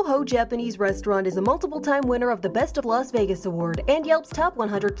 Soho Japanese Restaurant is a multiple-time winner of the Best of Las Vegas Award and Yelp's Top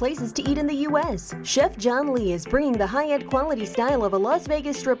 100 Places to Eat in the U.S. Chef John Lee is bringing the high-end quality style of a Las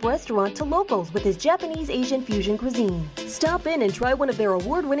Vegas Strip restaurant to locals with his Japanese-Asian fusion cuisine. Stop in and try one of their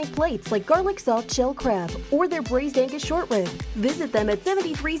award-winning plates like garlic soft shell crab or their braised Angus short rib. Visit them at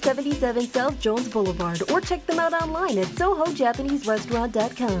 7377 South Jones Boulevard or check them out online at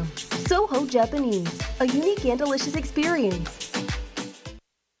SohoJapaneseRestaurant.com. Soho Japanese, a unique and delicious experience.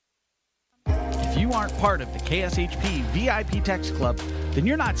 If you aren't part of the KSHP VIP Text Club, then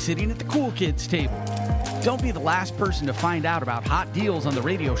you're not sitting at the cool kids table. Don't be the last person to find out about hot deals on the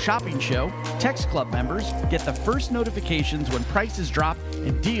radio shopping show. Text Club members get the first notifications when prices drop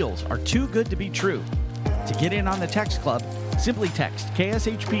and deals are too good to be true. To get in on the Text Club, simply text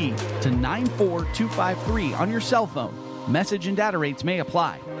KSHP to 94253 on your cell phone. Message and data rates may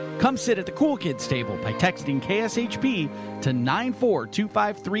apply. Come sit at the cool kids table by texting KSHP to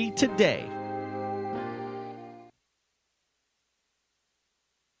 94253 today.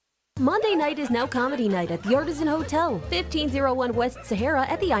 Monday night is now comedy night at the Artisan Hotel, 1501 West Sahara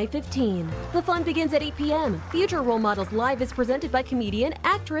at the I-15. The fun begins at 8 p.m. Future Role Models Live is presented by comedian,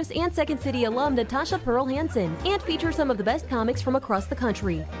 actress, and Second City alum Natasha Pearl Hansen and features some of the best comics from across the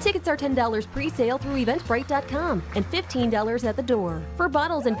country. Tickets are $10 pre-sale through Eventbrite.com and $15 at the door. For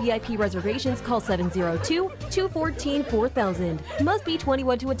bottles and VIP reservations, call 702-214-4000. Must be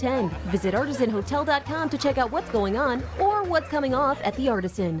 21 to attend. Visit artisanhotel.com to check out what's going on or what's coming off at the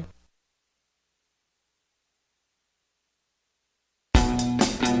Artisan.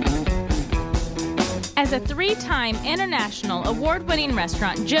 As a 3-time international award-winning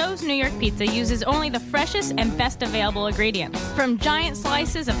restaurant, Joe's New York Pizza uses only the freshest and best available ingredients. From giant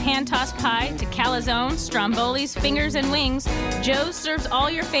slices of hand-tossed pie to calzone, strombolis, fingers, and wings, Joe's serves all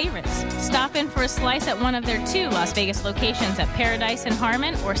your favorites. Stop in for a slice at one of their 2 Las Vegas locations at Paradise and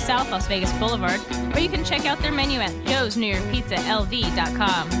Harmon or South Las Vegas Boulevard, or you can check out their menu at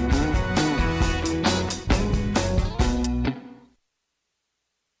joesnewyorkpizzalv.com.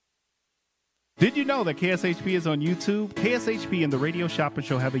 Did you know that KSHP is on YouTube? KSHP and the Radio Shopping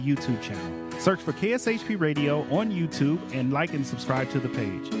Show have a YouTube channel. Search for KSHP Radio on YouTube and like and subscribe to the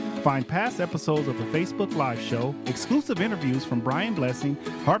page. Find past episodes of the Facebook Live show, exclusive interviews from Brian Blessing,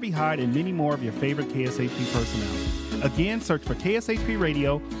 Harvey Hyde, and many more of your favorite KSHP personalities. Again, search for KSHP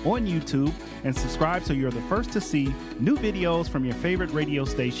Radio on YouTube and subscribe so you're the first to see new videos from your favorite radio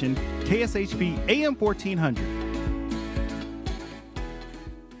station, KSHP AM 1400.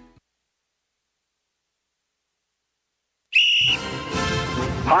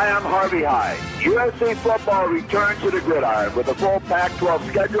 Hi, I'm Harvey Hyde. USC football returns to the gridiron with a full Pac-12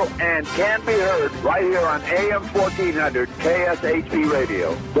 schedule and can be heard right here on AM 1400 KSHP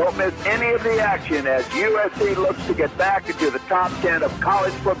Radio. Don't miss any of the action as USC looks to get back into the top 10 of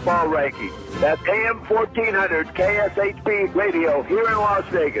college football rankings. That's AM 1400 KSHP Radio here in Las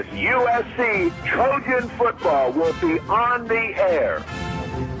Vegas. USC Trojan football will be on the air.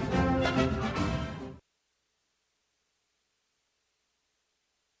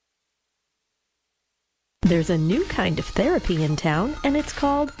 There's a new kind of therapy in town, and it's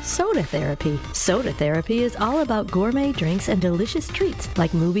called Soda Therapy. Soda Therapy is all about gourmet drinks and delicious treats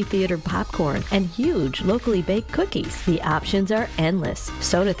like movie theater popcorn and huge locally baked cookies. The options are endless.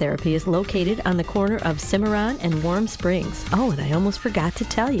 Soda Therapy is located on the corner of Cimarron and Warm Springs. Oh, and I almost forgot to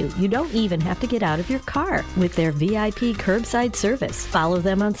tell you, you don't even have to get out of your car with their VIP curbside service. Follow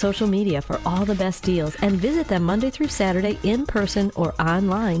them on social media for all the best deals and visit them Monday through Saturday in person or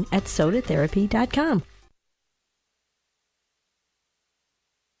online at sodatherapy.com.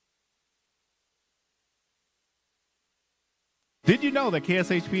 Did you know that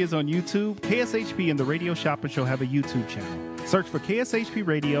KSHP is on YouTube? KSHP and the Radio Shopper Show have a YouTube channel. Search for KSHP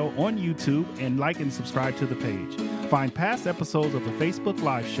Radio on YouTube and like and subscribe to the page. Find past episodes of the Facebook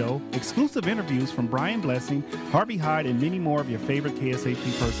Live show, exclusive interviews from Brian Blessing, Harvey Hyde, and many more of your favorite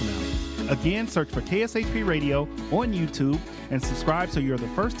KSHP personalities. Again, search for KSHP Radio on YouTube and subscribe so you're the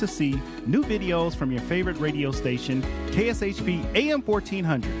first to see new videos from your favorite radio station, KSHP AM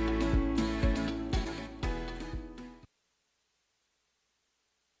 1400.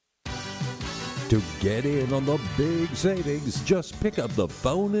 To get in on the big savings, just pick up the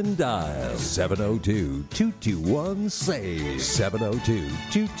phone and dial 702-221-SAVE,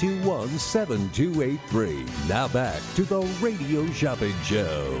 702-221-7283. Now back to the Radio Shopping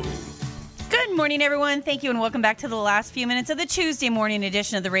Show. Good morning, everyone. Thank you, and welcome back to the last few minutes of the Tuesday morning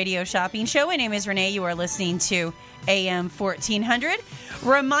edition of the Radio Shopping Show. My name is Renee. You are listening to AM 1400,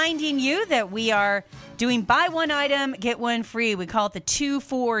 reminding you that we are doing buy one item, get one free. We call it the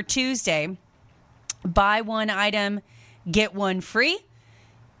 2-4 Tuesday. Buy one item, get one free.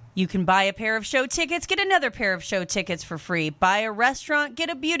 You can buy a pair of show tickets, get another pair of show tickets for free. Buy a restaurant, get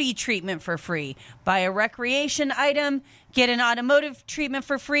a beauty treatment for free. Buy a recreation item, get an automotive treatment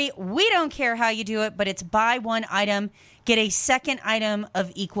for free. We don't care how you do it, but it's buy one item, get a second item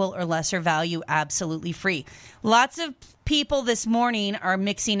of equal or lesser value absolutely free. Lots of people this morning are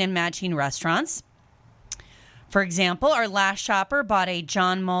mixing and matching restaurants. For example, our last shopper bought a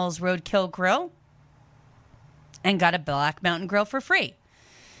John Mull's Roadkill Grill and got a Black Mountain Grill for free.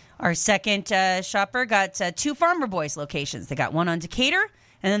 Our second shopper got 2 Farmer Boys locations. They got one on Decatur,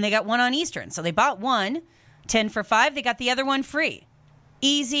 and then they got one on Eastern. So they bought one, 10 for $5. They got the other one free.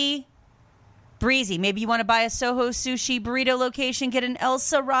 Easy, breezy. Maybe you want to buy a Soho Sushi burrito location, get an El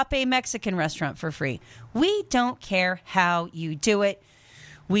Sarape Mexican restaurant for free. We don't care how you do it.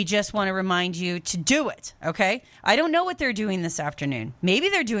 We just want to remind you to do it, okay? I don't know what they're doing this afternoon. Maybe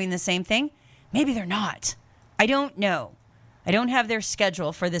they're doing the same thing. Maybe they're not. I don't know. I don't have their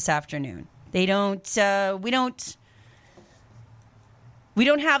schedule for this afternoon. They don't. We don't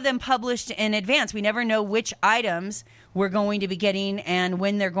have them published in advance. We never know which items we're going to be getting and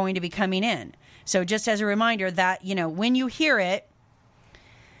when they're going to be coming in. So just as a reminder that, you know, when you hear it,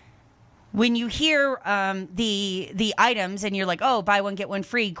 when you hear the items and you're like, oh, buy one, get one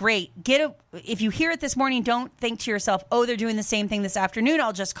free, great. If you hear it this morning, don't think to yourself, oh, they're doing the same thing this afternoon,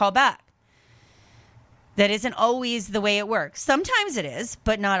 I'll just call back. That isn't always the way it works. Sometimes it is,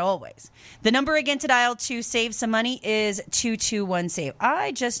 but not always. The number again to dial to save some money is 221-SAVE.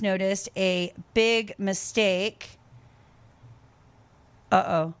 I just noticed a big mistake.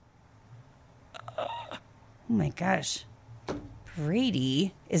 Uh-oh. Oh my gosh.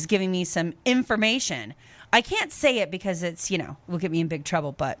 Brady is giving me some information. I can't say it because it's, will get me in big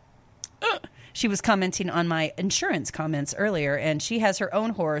trouble, but she was commenting on my insurance comments earlier, and she has her own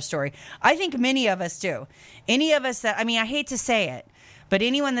horror story. I think many of us do. Any of us that, I hate to say it, but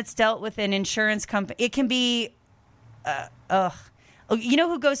anyone that's dealt with an insurance company, it can be, you know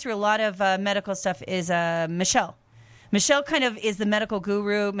who goes through a lot of medical stuff is Michelle. Michelle kind of is the medical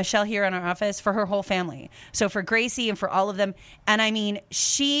guru, Michelle here in our office, for her whole family. So for Gracie and for all of them. And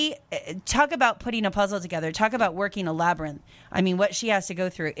she, talk about putting a puzzle together, talk about working a labyrinth. What she has to go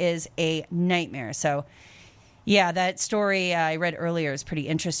through is a nightmare. So yeah, that story I read earlier is pretty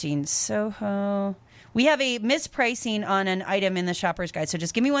interesting. Soho. We have a mispricing on an item in the shopper's guide. So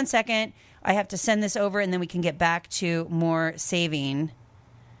just give me 1 second. I have to send this over and then we can get back to more saving.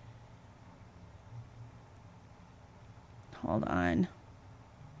 Hold on.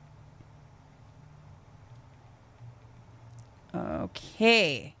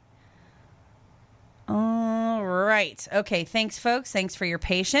 Okay. All right. Okay. Thanks, folks. Thanks for your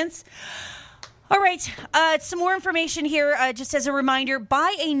patience. All right. Some more information here. Just as a reminder,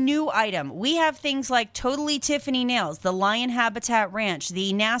 buy a new item. We have things like Totally Tiffany Nails, the Lion Habitat Ranch,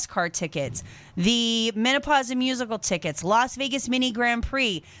 the NASCAR tickets, the Menopause and Musical tickets, Las Vegas Mini Grand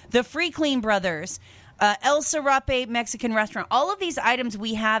Prix, the Free Clean Brothers, El Sarape Mexican restaurant. All of these items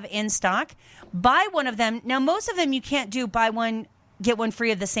we have in stock. Buy one of them. Now, most of them you can't do buy one, get one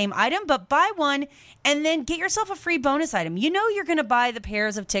free of the same item, but buy one and then get yourself a free bonus item. You know you're going to buy the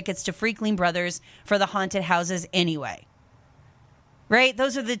pairs of tickets to Freakling Brothers for the haunted houses anyway. Right?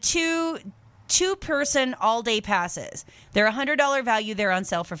 Those are the two-person all-day passes. They're $100 value. They're on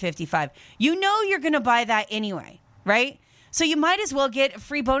sale for $55. You know you're going to buy that anyway, right? So you might as well get a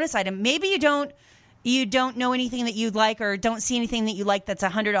free bonus item. Maybe you don't know anything that you'd like or don't see anything that you like that's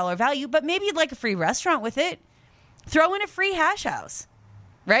 $100 value, but maybe you'd like a free restaurant with it. Throw in a free hash house,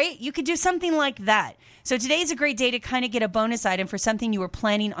 right? You could do something like that. So today's a great day to kind of get a bonus item for something you were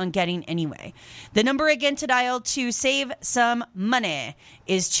planning on getting anyway. The number again to dial to save some money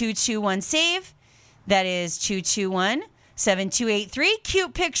is 221-SAVE. That is 221-7283.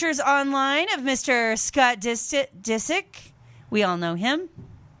 Cute pictures online of Mr. Scott Disick. We all know him.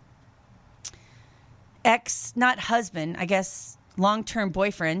 Not husband, I guess, long-term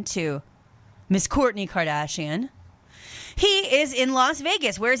boyfriend to Miss Kourtney Kardashian. He is in Las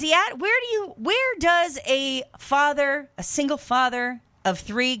Vegas. Where is he at? Where does a single father of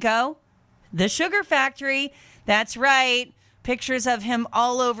 3 go? The Sugar Factory. That's right. Pictures of him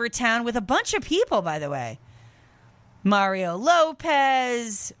all over town with a bunch of people, by the way. Mario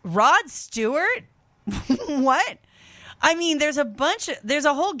Lopez, Rod Stewart. What? I mean, there's a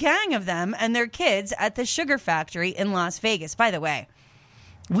whole gang of them and their kids at the Sugar Factory in Las Vegas. By the way,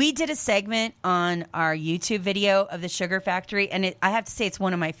 we did a segment on our YouTube video of the Sugar Factory, and I have to say it's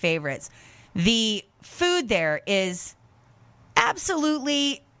one of my favorites. The food there is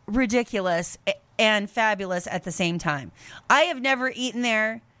absolutely ridiculous and fabulous at the same time. I have never eaten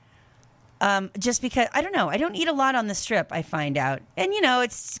there just because, I don't know, I don't eat a lot on the Strip, I find out. And,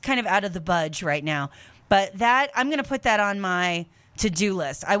 it's kind of out of the budge right now. But I'm going to put that on my to-do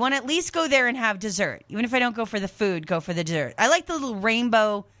list. I want to at least go there and have dessert. Even if I don't go for the food, go for the dessert. I like the little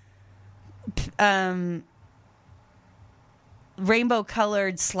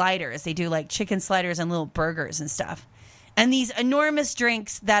rainbow-colored sliders. They do like chicken sliders and little burgers and stuff. And these enormous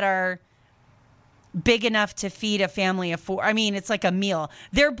drinks that are big enough to feed a family of 4. I mean, it's like a meal.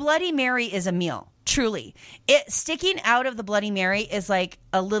 Their Bloody Mary is a meal. Truly. Sticking out of the Bloody Mary is like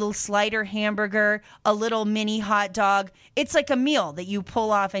a little slider hamburger, a little mini hot dog. It's like a meal that you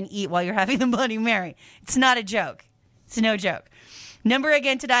pull off and eat while you're having the Bloody Mary. It's not a joke. It's no joke. Number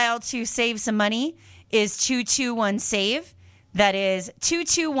again to dial to save some money is 221-SAVE. That is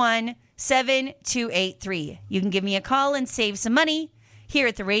 221-7283. You can give me a call and save some money here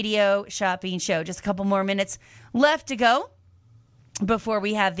at the Radio Shopping Show. Just a couple more minutes left to go before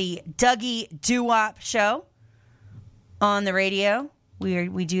we have the Dougie Doo-Wop show on the radio.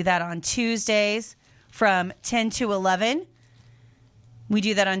 We do that on Tuesdays from 10 to 11. We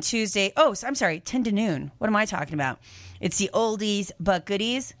do that on Tuesday. Oh, I'm sorry, 10 to noon. What am I talking about? It's the oldies but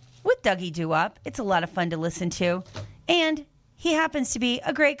goodies with Dougie Doo-Wop. It's a lot of fun to listen to. And he happens to be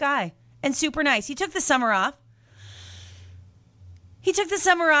a great guy and super nice. He took the summer off.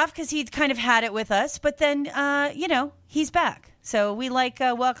 Because he'd kind of had it with us. But then, he's back. So we like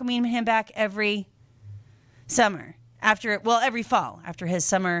welcoming him back every summer. Every fall after his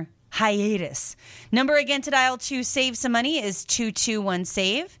summer hiatus. Number again to dial to save some money is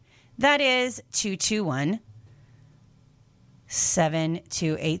 221-SAVE. That is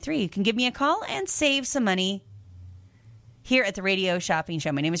 221-7283. You can give me a call and save some money here at the Radio Shopping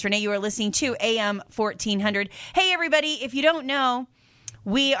Show. My name is Renee. You are listening to AM 1400. Hey, everybody. If you don't know,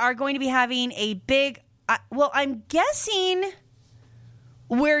 we are going to be having a big, I'm guessing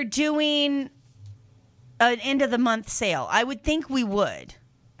we're doing an end of the month sale. I would think we would.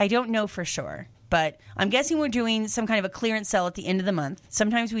 I don't know for sure, but I'm guessing we're doing some kind of a clearance sale at the end of the month.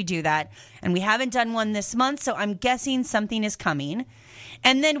 Sometimes we do that, and we haven't done one this month, so I'm guessing something is coming.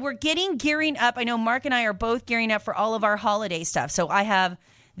 And then we're gearing up. I know Mark and I are both gearing up for all of our holiday stuff. So I have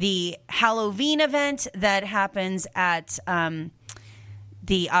the Halloween event that happens at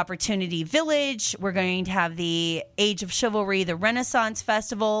the Opportunity Village. We're going to have the Age of Chivalry, the Renaissance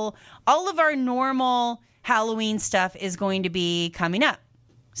Festival. All of our normal Halloween stuff is going to be coming up.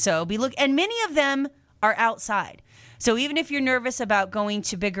 So and many of them are outside. So even if you're nervous about going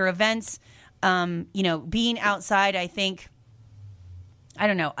to bigger events, being outside, I think, I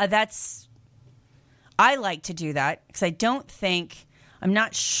don't know, I like to do that because I'm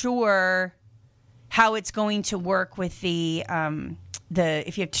not sure how it's going to work with the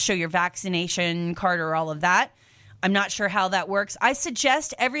if you have to show your vaccination card or all of that. I'm not sure how that works. I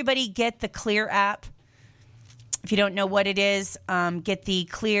suggest everybody get the Clear app. If you don't know what it is, get the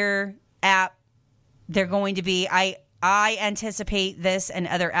Clear app. They're going to be, I anticipate this and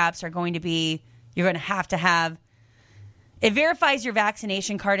other apps are going to be, you're going to have, it verifies your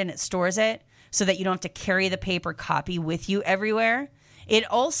vaccination card and it stores it. so that you don't have to carry the paper copy with you everywhere. It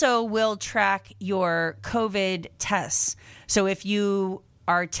also will track your COVID tests. So if you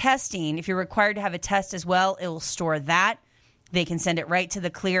are testing, if you're required to have a test as well, it will store that. They can send it right to the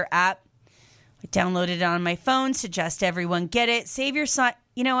Clear app. I downloaded it on my phone, suggest everyone get it. Save your sign.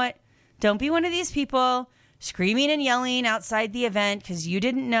 You know what? Don't be one of these people screaming and yelling outside the event because you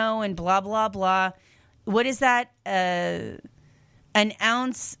didn't know and blah, blah, blah. What is that? An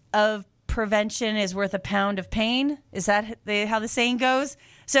ounce of prevention is worth a pound of pain. Is that how the saying goes?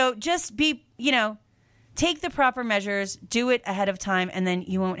 So just be, take the proper measures, do it ahead of time, and then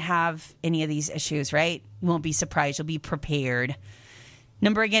you won't have any of these issues, right? You won't be surprised. You'll be prepared.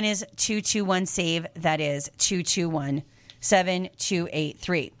 Number again is 221-SAVE. That is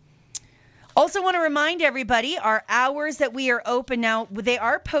 221-7283. Also want to remind everybody, our hours that we are open now, they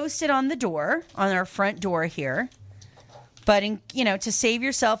are posted on the door, on our front door here. But, to save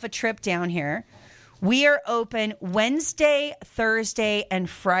yourself a trip down here, we are open Wednesday, Thursday, and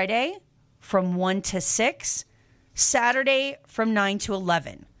Friday from 1 to 6, Saturday from 9 to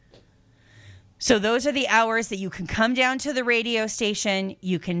 11. So those are the hours that you can come down to the radio station.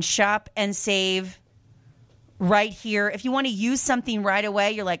 You can shop and save right here. If you want to use something right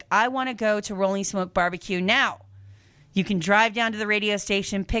away, you're like, I want to go to Rolling Smoke Barbecue now. You can drive down to the radio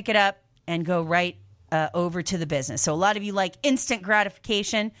station, pick it up, and go right over to the business. So a lot of you like instant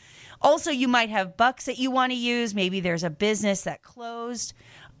gratification. Also, you might have bucks that you want to use. Maybe there's a business that closed.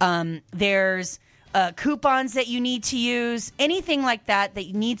 There's coupons that you need to use. Anything like that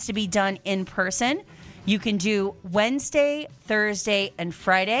needs to be done in person. You can do Wednesday, Thursday, and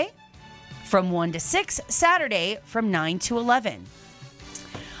Friday from 1 to 6, Saturday from 9 to 11.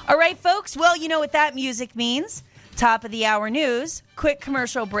 All right, folks. Well, you know what that music means. Top of the hour news, quick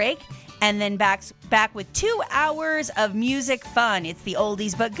commercial break, and then back with 2 hours of music fun. It's the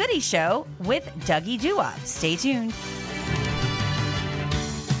Oldies But Goodies show with Dougie Doo-Wop. Stay tuned.